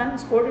Pakistan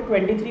scored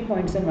 23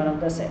 points in one of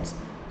the sets.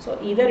 So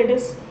either it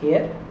is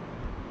here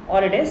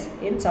or it is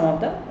in some of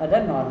the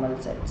other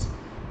normal sets.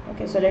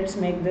 Okay, so let's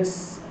make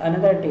this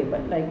another table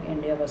like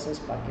India versus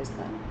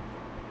Pakistan.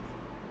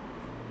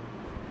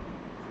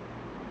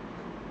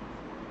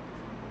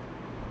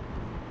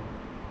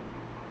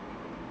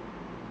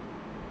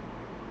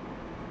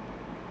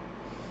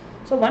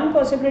 So one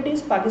possibility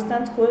is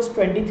Pakistan scores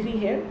 23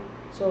 here.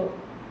 So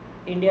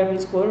India will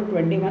score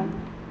 21,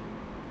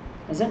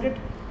 isn't it?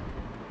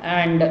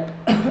 And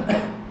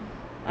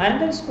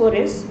another score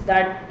is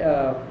that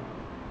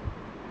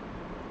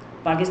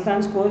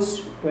Pakistan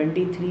scores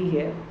 23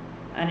 here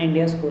and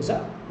India scores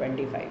a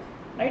 25,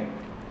 right?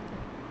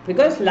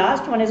 Because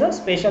last one is a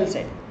special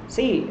set.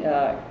 See,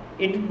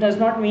 it does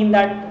not mean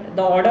that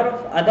the order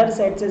of other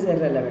sets is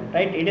irrelevant,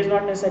 right? It is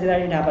not necessary that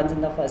it happens in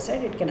the first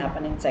set. It can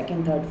happen in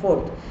second, third,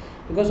 fourth,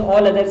 because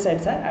all other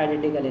sets are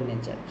identical in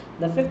nature.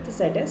 The fifth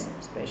set is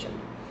special.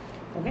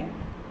 Okay,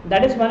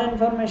 that is one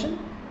information.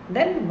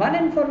 Then one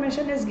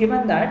information is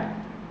given that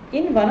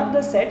in one of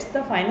the sets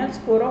the final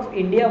score of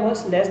India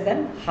was less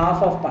than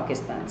half of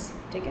Pakistan's.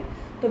 Okay,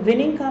 so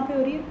winning कहाँ पे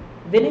हो रही है?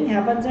 Winning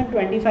happens in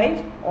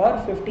 25 or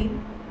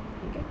 15.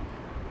 Okay,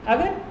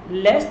 अगर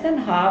less than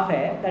half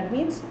है, that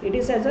means it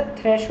is as a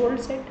threshold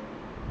set.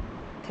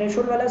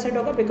 Threshold वाला set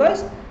होगा,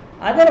 because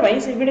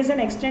otherwise if it is an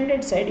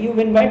extended set you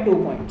win by 2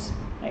 points,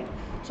 right?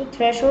 So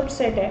threshold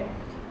set है,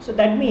 so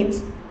that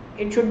means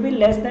it should be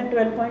less than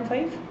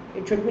 12.5,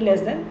 it should be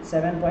less than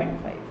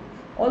 7.5.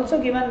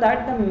 Also given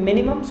that the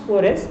minimum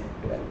score is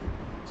 12,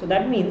 so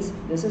that means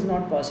this is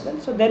not possible.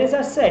 So there is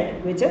a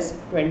set which is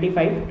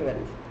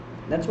 25-12.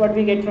 That's what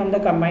we get from the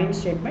combined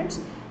statements.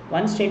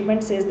 One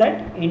statement says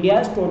that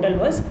India's total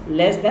was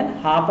less than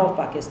half of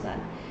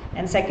Pakistan,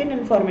 and second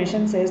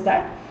information says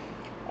that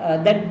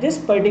that this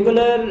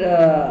particular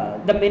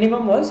the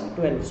minimum was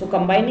 12. So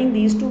combining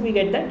these two, we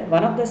get that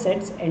one of the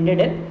sets ended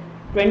in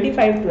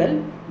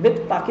 25-12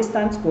 with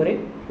Pakistan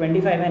scoring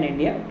 25 and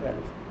India 12.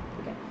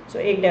 Okay, so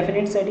एक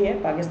definite set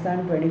है,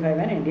 Pakistan 25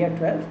 and India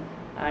 12,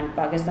 and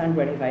Pakistan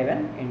 25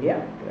 and India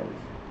 12.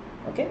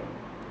 Okay,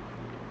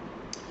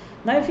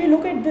 now if you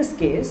look at this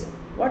case,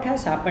 what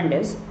has happened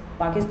is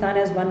Pakistan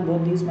has won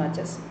both these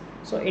matches,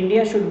 so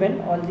India should win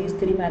all these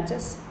 3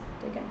 matches.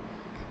 Okay,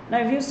 now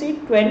if you see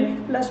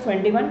 12 plus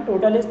 21,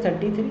 total is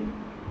 33.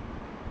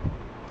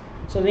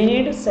 So we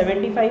need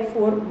 75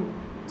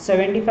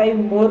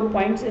 more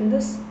points in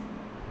this.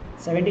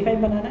 75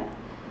 बनाना है.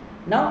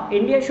 Now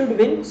India should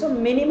win, so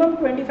minimum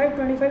 25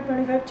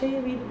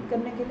 चाहिए win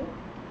करने के लिए,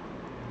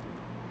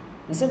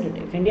 isn't it?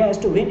 If India has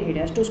to win, it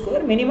has to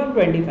score minimum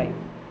 25,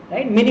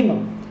 right?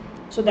 Minimum.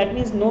 So that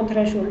means no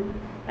threshold,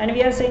 and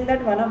we are saying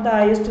that one of the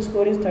highest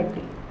score is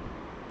 30.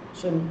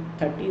 So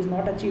 30 is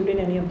not achieved in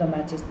any of the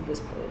matches in this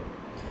player.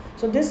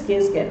 So this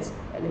case gets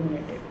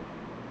eliminated.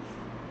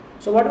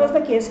 So what was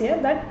the case here?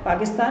 That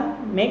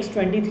Pakistan makes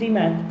 23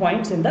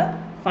 points in the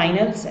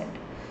final set.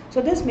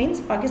 So this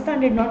means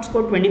Pakistan did not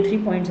score 23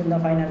 points in the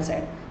final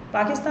set.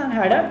 Pakistan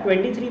had a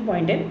 23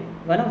 point in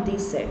one of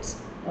these sets.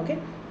 Okay,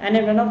 and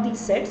in one of these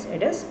sets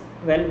it is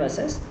 12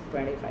 versus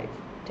 25.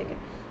 Okay,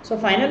 so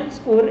final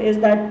score is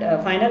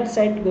that final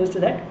set goes to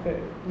that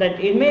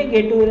it may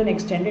get to an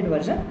extended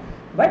version,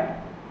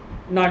 but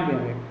not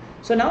beyond it.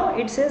 So now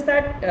it says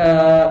that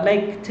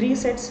like 3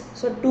 sets,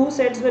 so 2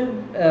 sets will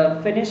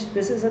finish.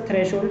 This is a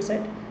threshold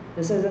set,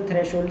 this is a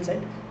threshold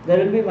set,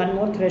 there will be one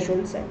more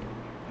threshold set.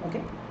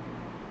 Okay,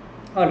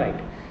 alright,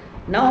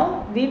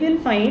 now we will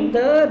find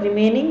the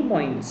remaining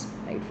points,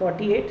 right?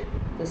 48,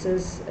 this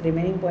is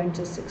remaining points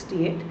is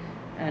 68,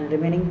 and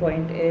remaining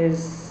point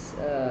is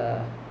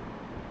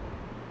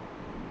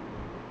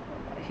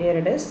here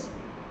it is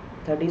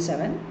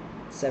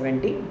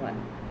 37-71,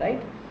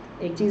 right?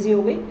 एक चीज़ ये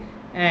हो गई,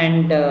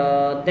 and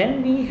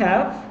then we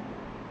have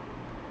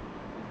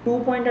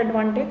 2-point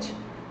advantage,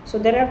 so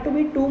there have to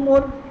be 2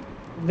 more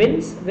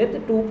wins with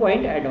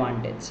 2-point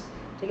advantage.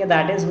 Okay,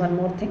 that is one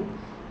more thing.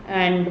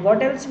 And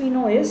what else we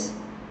know is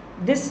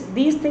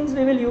these things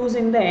we will use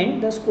in the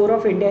end. The score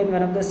of India in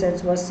one of the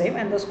sets was same,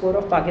 and the score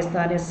of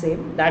Pakistan is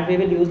same, that we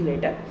will use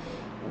later.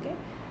 Okay,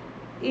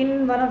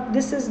 in one of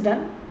this is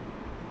done,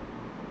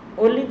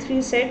 only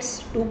 3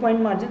 sets,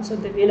 2-point margin, so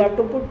we'll have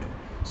to put,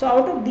 so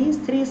out of these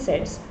 3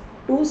 sets,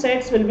 2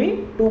 sets will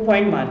be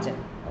 2-point margin.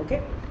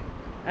 Okay,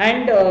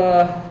 and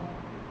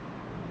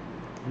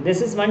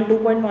this is one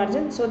 2-point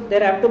margin, so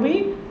there have to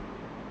be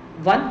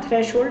one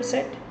threshold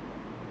set,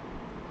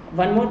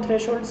 one more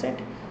threshold set,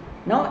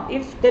 Now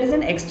if there is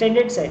an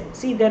extended set,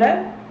 see there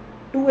are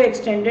 2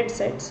 extended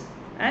sets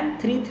and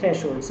 3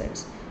 threshold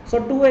sets. So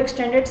 2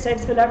 extended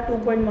sets will have 2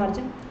 point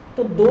margin.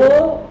 तो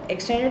 2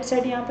 extended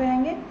set यहाँ पे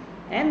आएंगे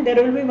and there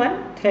will be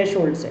 1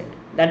 threshold set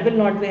that will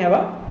not be have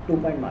a 2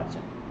 point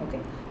margin. Okay,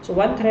 so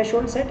 1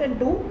 threshold set and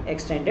 2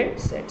 extended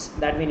sets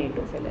that we need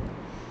to fill in.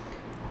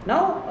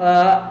 Now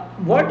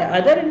what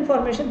other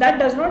information that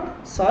does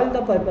not solve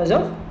the purpose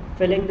of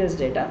filling this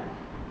data.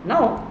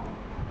 Now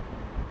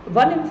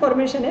one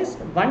information is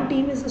one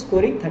team is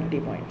scoring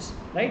 30 points,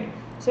 right?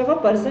 So if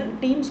a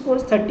team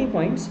scores 30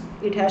 points,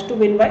 it has to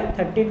win by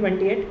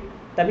 30-28.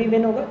 तभी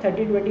win होगा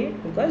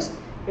 30-28 because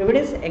if it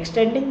is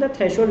extending the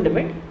threshold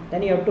limit,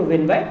 then you have to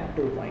win by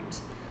 2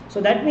 points.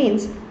 So that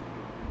means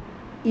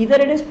either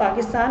it is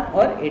Pakistan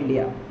or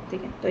India.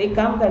 ठीक है, तो एक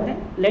काम करते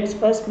हैं, let's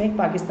first make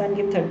Pakistan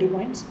give 30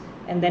 points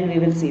and then we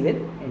will see with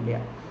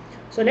India.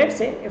 So let's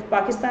say if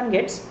Pakistan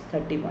gets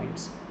 30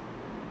 points,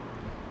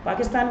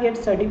 Pakistan gets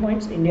 30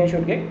 points, India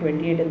should get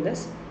 28 in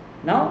this.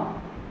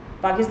 Now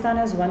Pakistan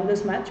has won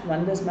this match,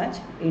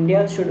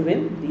 India should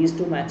win these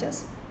 2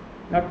 matches.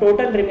 Now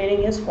total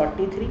remaining is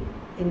 43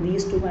 in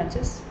these 2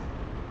 matches,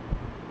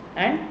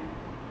 and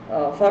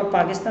for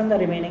Pakistan the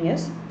remaining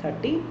is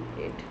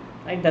 38,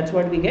 right? That's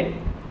what we get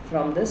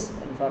from this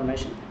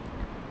information.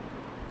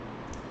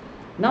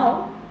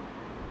 Now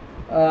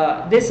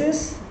this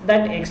is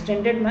that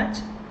extended match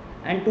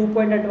and 2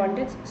 point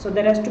advantage, so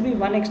there has to be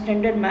 1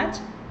 extended match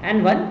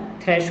and 1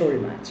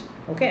 threshold match.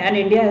 Okay, and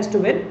India has to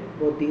win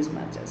both these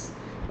matches.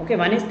 Okay,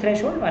 one is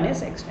threshold, one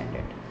is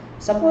extended.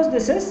 Suppose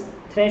this is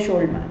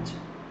threshold match.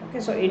 Okay,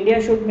 so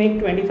India should make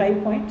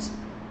 25 points,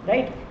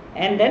 right?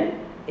 And then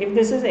if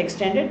this is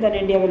extended, then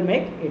India will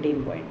make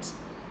 18 points.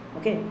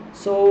 Okay,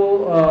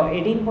 so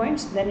 18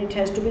 points, then it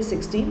has to be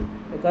 16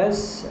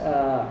 because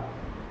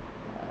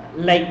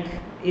like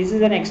this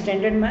is an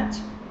extended match,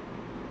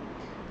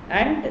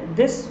 and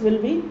this will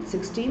be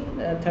 16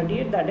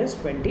 38, that is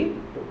 22,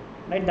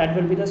 right? That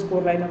will be the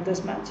score line of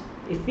this match.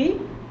 If we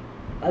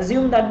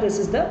assume that this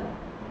is the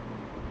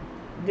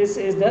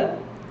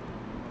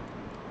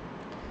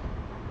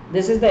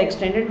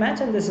extended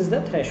match and this is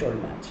the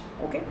threshold match.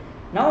 Okay,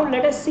 now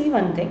let us see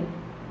one thing.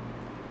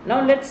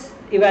 Now let's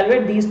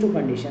evaluate these 2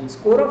 conditions.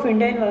 Score of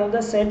India in one of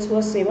the sets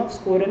was same of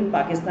score in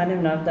Pakistan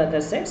in one of the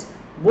other sets.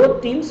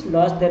 Both teams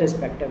lost their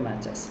respective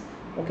matches.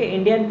 Okay,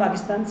 India and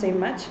Pakistan same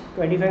match,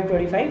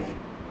 25-25,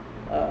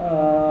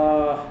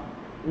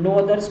 no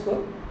other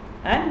score,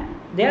 and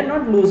they are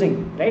not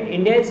losing, right?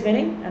 India is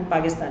winning and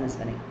Pakistan is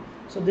winning.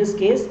 So this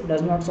case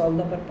does not solve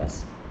the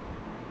purpose.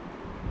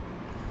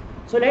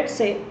 So let's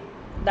say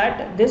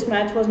that this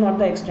match was not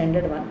the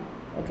extended one,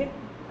 okay,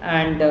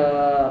 and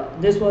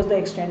this was the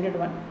extended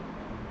one.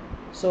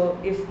 So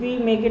if we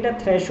make it a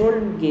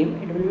threshold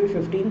game, it will be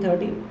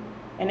 15-30,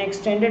 and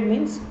extended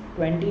means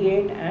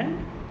 28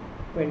 and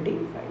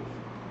 25.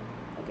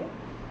 Okay,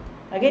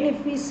 again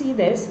if we see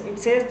this, it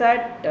says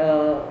that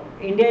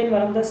India in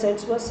one of the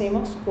sets was same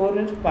of score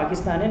as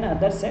Pakistan in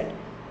other set,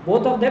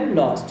 both of them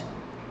lost.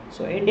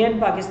 So India and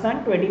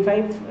Pakistan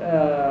 25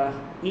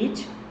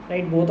 each,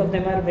 right? Both of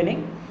them are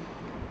winning.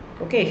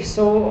 Okay,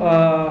 so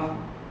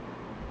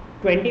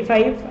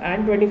 25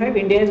 and 25,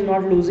 India is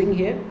not losing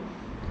here,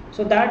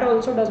 so that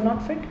also does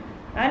not fit.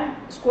 And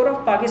score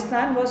of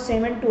Pakistan was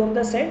same in 2 of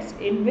the sets,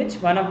 in which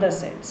one of the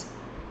sets.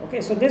 Okay,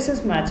 so this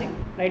is matching,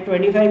 right?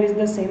 25 is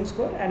the same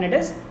score and it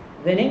is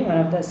winning one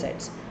of the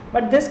sets.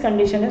 But this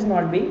condition is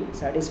not being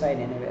satisfied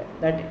anywhere,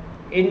 that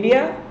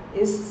India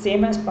is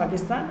same as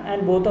Pakistan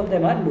and both of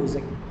them are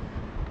losing.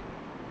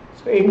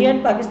 So India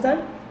and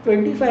Pakistan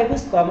 25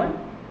 is common,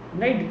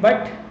 right?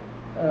 But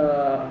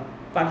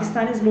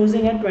Pakistan is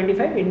losing at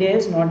 25, India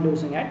is not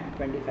losing at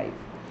 25.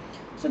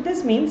 So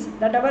this means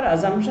that our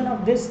assumption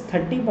of this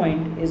 30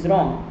 point is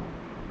wrong.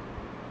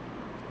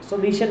 So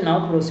we shall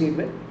now proceed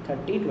with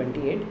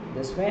 30-28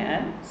 this way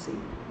and see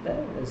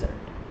the result.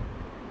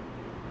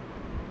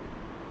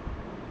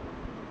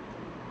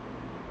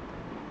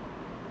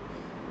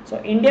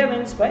 So India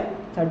wins by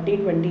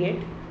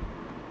 30-28,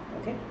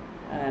 okay,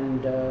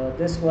 and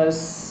this was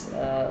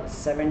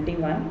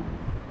 71,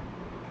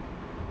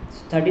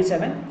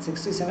 37,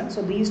 67.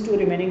 So these 2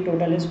 remaining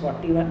total is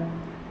 41,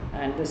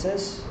 and this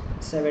is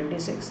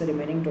 76. The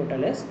remaining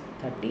total is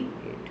 38.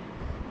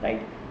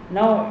 Right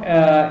now,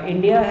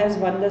 India has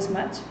won this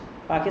match.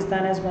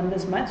 Pakistan has won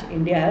this match.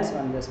 India has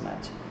won this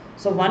match.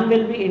 So one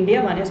will be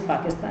India, one is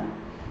Pakistan.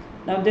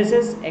 Now this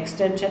is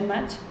extension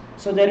match.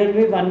 So there will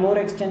be one more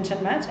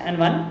extension match and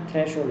one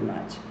threshold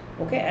match.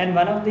 Okay, and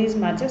one of these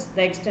matches,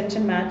 the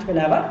extension match will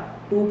have a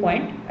 2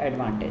 point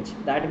advantage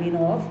that we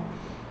know of.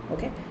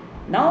 Okay,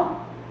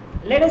 now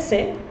let us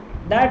say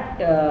that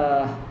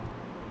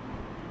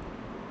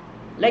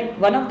like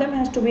one of them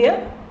has to be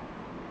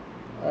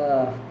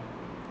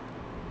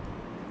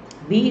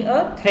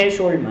a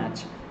threshold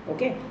match.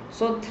 Okay,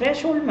 so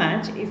threshold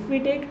match, if we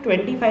take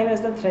 25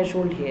 as the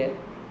threshold here,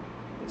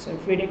 so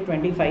if we take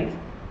 25,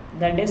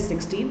 that is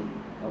 16.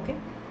 Okay,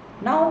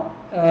 now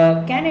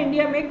can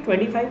India make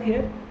 25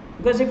 here?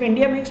 Because if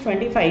India makes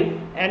 25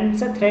 and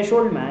it's a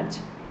threshold match,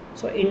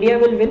 So India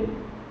will win,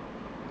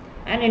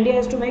 and India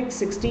has to make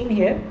 16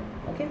 here,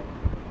 okay,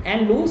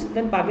 and lose,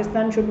 then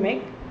Pakistan should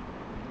make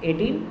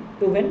 18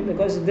 to win,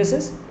 because if this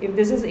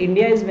is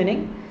India is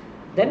winning,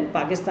 then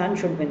Pakistan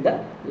should win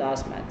the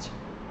last match,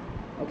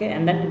 okay,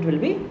 and then it will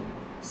be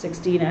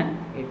 16 and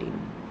 18,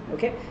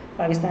 okay.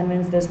 Pakistan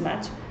wins this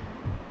match,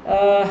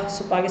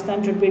 so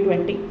Pakistan should be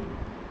 20.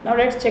 Now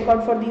let's check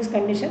out for these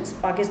conditions.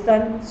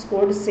 Pakistan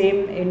scored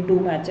same in 2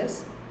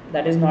 matches,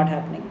 that is not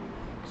happening,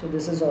 so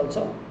this is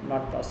also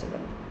not possible.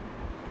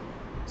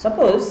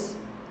 Suppose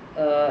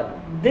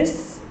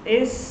this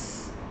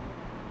is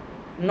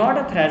not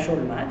a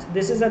threshold match,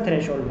 this is a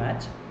threshold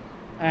match,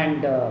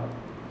 and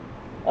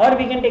or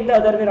we can take the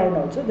other way around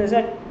also.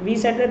 We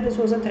said that this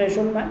was a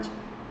threshold match,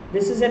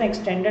 this is an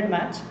extended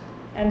match,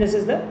 and this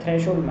is the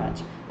threshold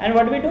match. And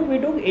what we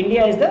took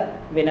India as the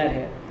winner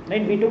here,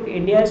 right? We took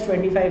India as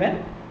 25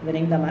 and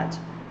winning the match.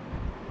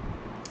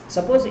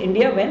 Suppose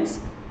India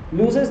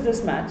loses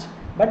this match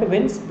but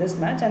wins this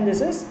match, and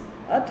this is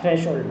a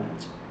threshold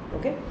match,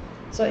 okay.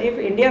 So if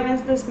India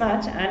wins this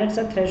match and it's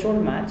a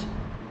threshold match,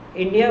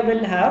 India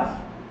will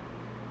have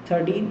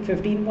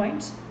 15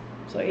 points.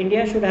 So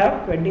India should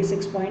have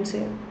 26 points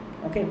here,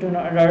 okay, in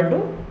order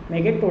to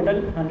make it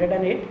total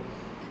 108.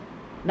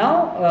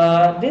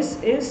 Now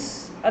this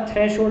is a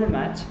threshold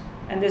match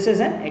and this is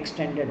an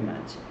extended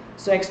match.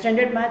 So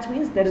extended match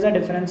means there is a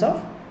difference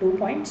of 2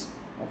 points,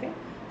 okay.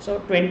 So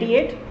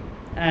 28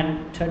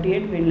 and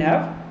 38 will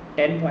have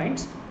 10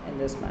 points in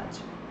this match.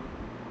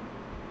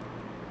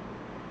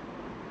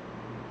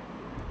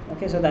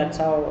 Okay, so that's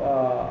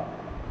how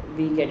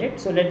we get it.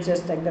 So let's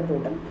just take the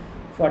total.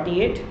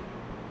 48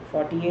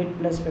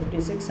 plus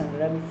 56,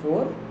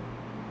 104.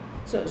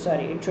 So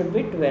sorry, it should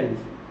be 12.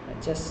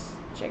 Let's just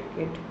check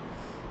it,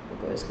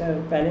 because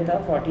इसका पहले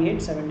था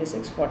 48,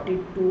 76,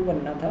 42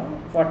 बनना था,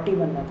 40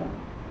 बनना था.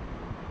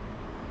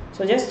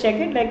 So just check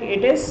it, like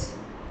it is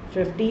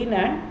 15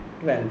 and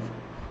 12.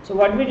 So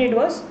what we did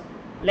was,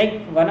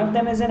 like one of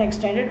them is an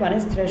extended, one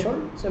is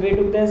threshold. So we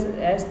took this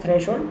as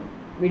threshold.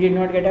 We did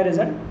not get a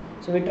result.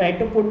 So we tried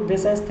to put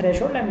this as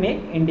threshold and make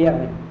India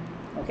win,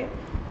 okay.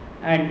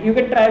 And you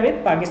can try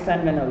with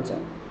Pakistan win also.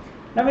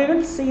 Now we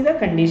will see the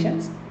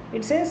conditions.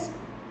 It says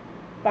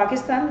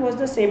Pakistan was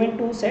the same in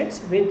 2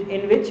 sets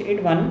in which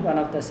it won one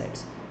of the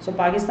sets. So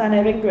Pakistan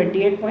having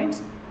 28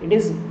 points, it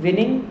is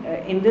winning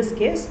in this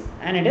case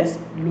and it is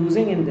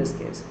losing in this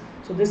case.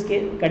 So this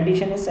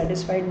condition is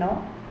satisfied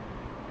now,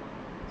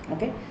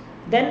 okay.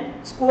 Then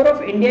score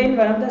of India in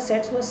one of the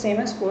sets was same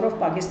as score of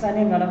Pakistan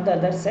in one of the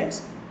other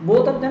sets.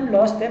 Both of them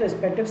lost their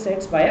respective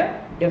sets by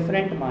a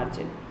different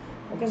margin,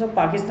 okay. So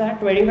Pakistan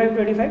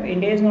 25-25,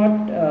 India is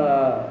not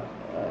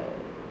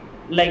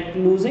like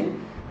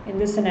losing in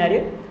this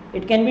scenario.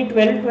 It can be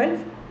 12-12,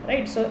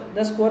 right? So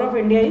the score of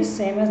India is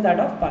same as that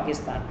of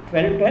Pakistan,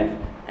 12-12,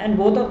 and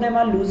both of them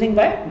are losing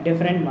by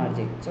different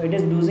margin. So it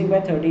is losing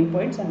by 13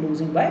 points and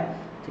losing by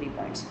 3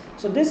 points.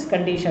 So this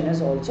condition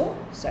is also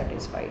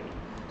satisfied.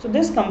 So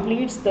this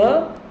completes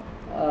the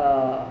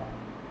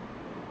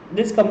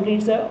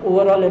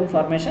overall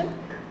information.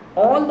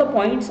 All the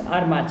points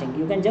are matching.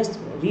 You can just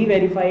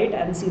re-verify it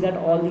and see that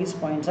all these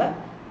points are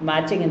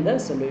matching in the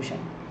solution.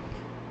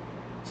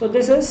 So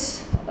this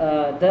is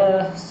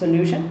the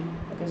solution.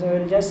 Okay, so we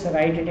will just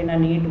write it in a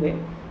neat way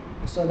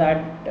so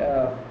that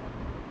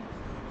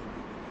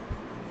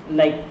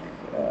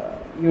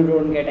you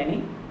don't get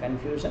any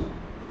confusion.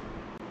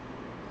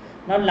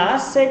 Now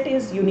last set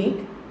is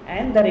unique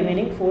and the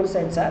remaining 4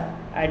 sets are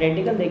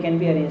identical. They can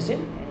be arranged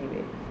in any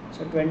way.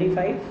 So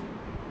 25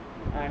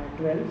 and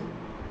 12,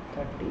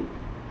 30,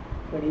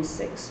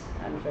 26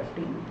 and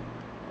 15.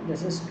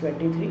 This is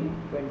 23,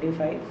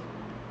 25,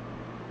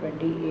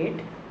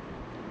 28,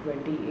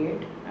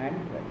 28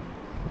 and 12.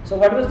 So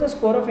what was the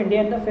score of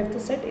India in the 5th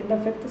set? In the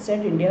 5th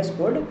set, India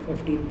scored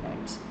 15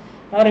 points.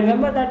 Now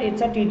remember that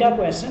it's a theta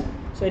question.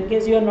 So in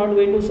case you are not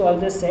going to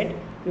solve this set,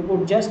 you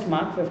could just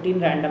mark 15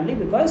 randomly,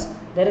 because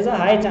there is a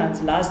high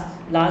chance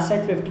last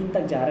set 15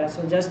 tak ja raha hai.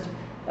 So just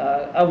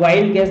a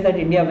wild guess that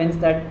India wins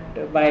that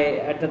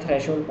at the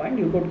threshold point,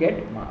 you could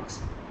get marks.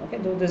 Okay,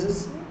 so this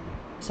is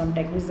some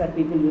techniques that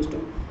people use to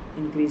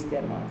increase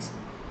their marks.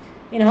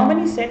 In how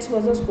many sets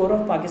was the score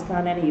of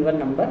Pakistan an even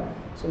number?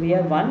 So we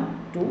have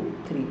 1, 2,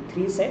 3.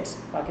 3 sets,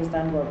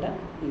 Pakistan got an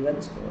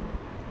even score.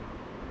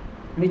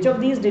 Which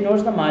of these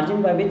denotes the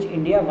margin by which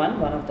India won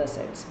one of the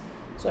sets?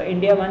 So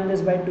India won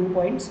this by 2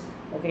 points.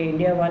 Okay,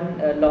 India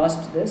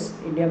lost this.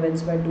 India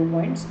wins by 2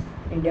 points.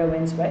 India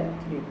wins by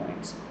 3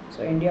 points.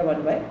 So India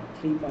won by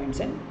 3 points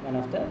in one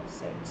of the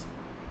sets.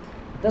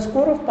 The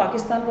score of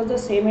Pakistan was the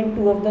same in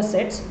 2 of the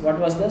sets. What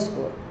was the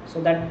score?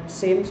 So that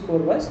same score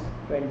was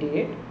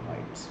 28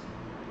 points.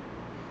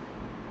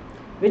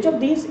 Which of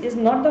these is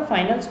not the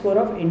final score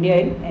of India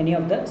in any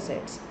of the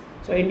sets?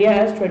 So India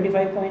has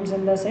 25 points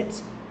in the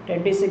sets.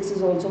 26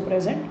 is also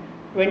present.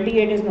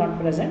 28 is not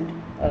present.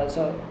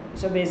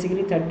 So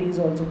basically 30 is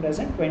also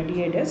present.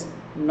 28 is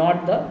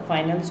not the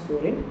final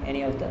score in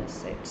any of the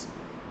sets.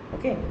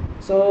 Okay.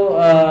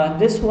 So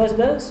this was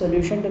the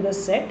solution to the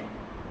set,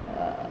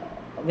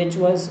 which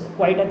was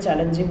quite a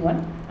challenging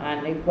one.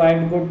 and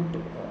required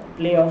good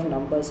play of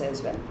numbers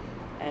as well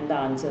and the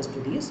answers to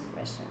these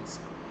questions.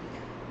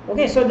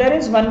 Okay, so there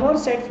is one more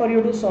set for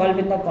you to solve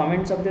in the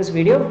comments of this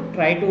video.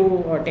 Try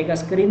to take a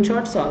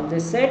screenshot, solve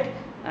this set,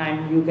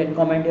 and you can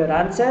comment your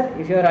answer.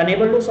 If you are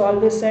unable to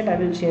solve this set, I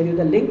will share you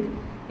the link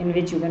in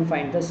which you can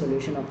find the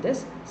solution of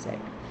this set.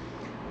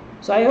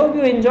 So I hope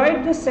you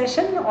enjoyed this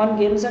session on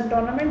games and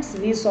tournaments.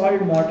 We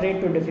solved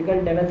moderate to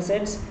difficult level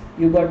sets.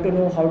 You got to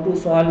know how to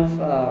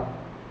solve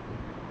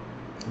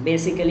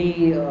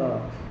basically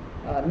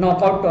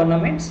knockout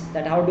tournaments,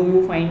 that how do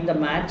you find the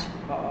match,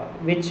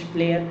 which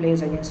player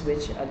plays against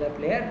which other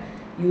player.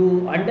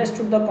 You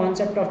understood the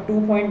concept of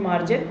 2-point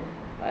margin.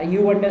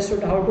 You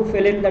understood how to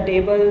fill in the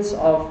tables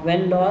of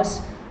win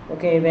loss,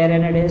 okay,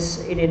 wherein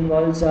it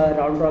involves a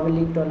round robin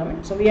league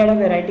tournament. So we had a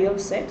variety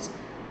of sets,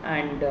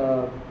 and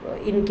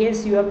in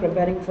case you are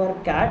preparing for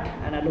CAT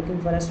and are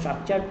looking for a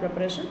structured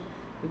preparation,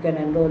 you can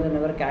enroll in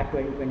our CAT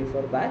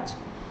 2024 batch.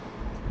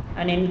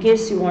 And in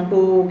case you want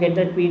to get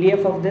the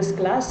PDF of this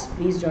class,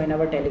 please join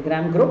our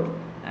Telegram group,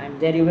 and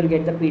there you will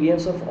get the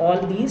PDFs of all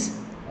these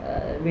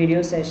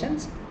video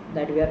sessions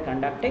that we are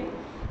conducting.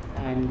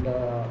 And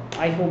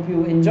I hope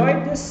you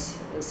enjoyed this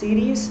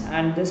series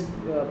and this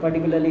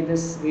particularly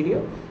this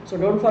video. So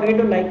don't forget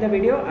to like the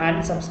video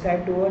and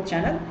subscribe to our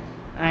channel,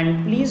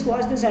 and please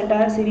watch this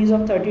entire series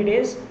of 30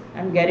 days.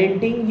 I'm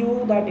guaranteeing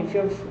you that if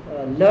you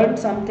have learned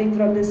something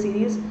from this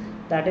series,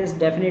 that is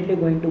definitely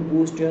going to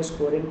boost your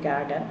score in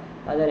CAT and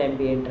other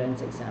MBA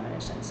entrance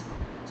examinations.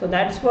 So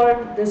that's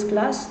for this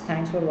class.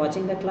 Thanks for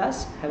watching the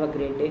class. Have a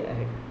great day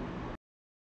ahead.